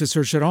isn't to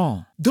search at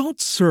all.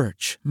 Don't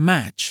search,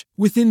 match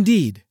with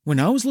Indeed. When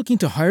I was looking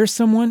to hire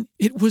someone,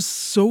 it was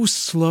so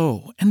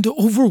slow and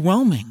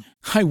overwhelming.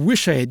 I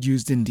wish I had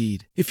used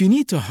Indeed. If you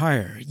need to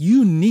hire,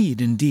 you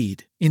need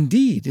Indeed.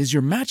 Indeed is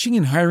your matching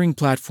and hiring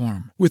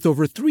platform with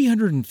over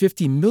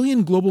 350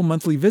 million global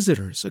monthly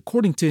visitors,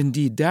 according to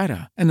Indeed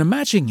data, and a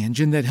matching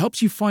engine that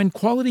helps you find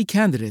quality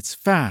candidates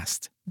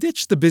fast.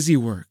 Ditch the busy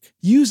work.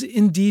 Use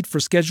Indeed for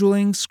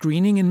scheduling,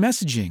 screening, and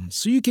messaging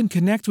so you can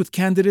connect with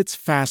candidates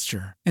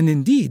faster. And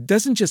Indeed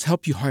doesn't just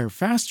help you hire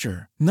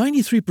faster.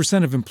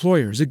 93% of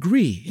employers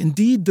agree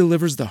Indeed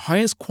delivers the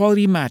highest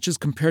quality matches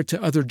compared to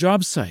other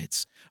job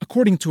sites,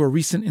 according to a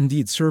recent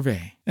Indeed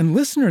survey. And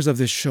listeners of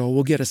this show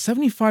will get a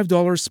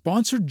 $75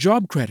 sponsored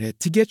job credit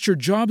to get your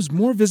jobs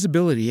more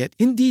visibility at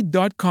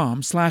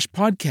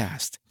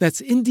Indeed.com/podcast. That's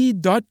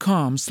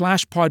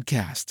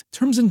Indeed.com/podcast.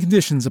 Terms and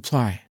conditions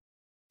apply.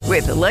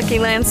 With the Lucky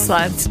Land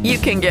Slots, you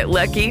can get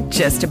lucky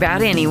just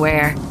about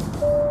anywhere.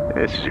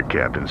 This is your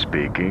captain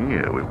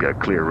speaking. We've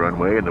got clear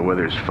runway and the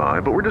weather's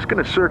fine, but we're just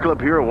going to circle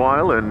up here a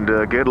while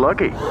and get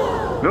lucky.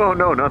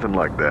 No, nothing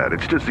like that.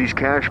 It's just these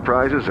cash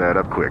prizes add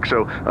up quick.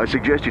 So I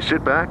suggest you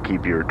sit back,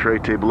 keep your tray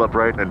table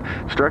upright, and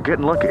start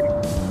getting lucky.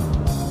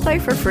 Play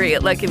for free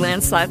at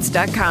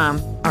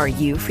LuckyLandSlots.com. Are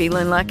you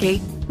feeling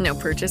lucky? No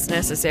purchase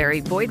necessary.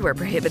 Void where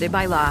prohibited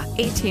by law.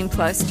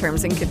 18+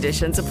 terms and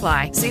conditions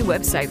apply. See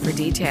website for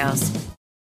details.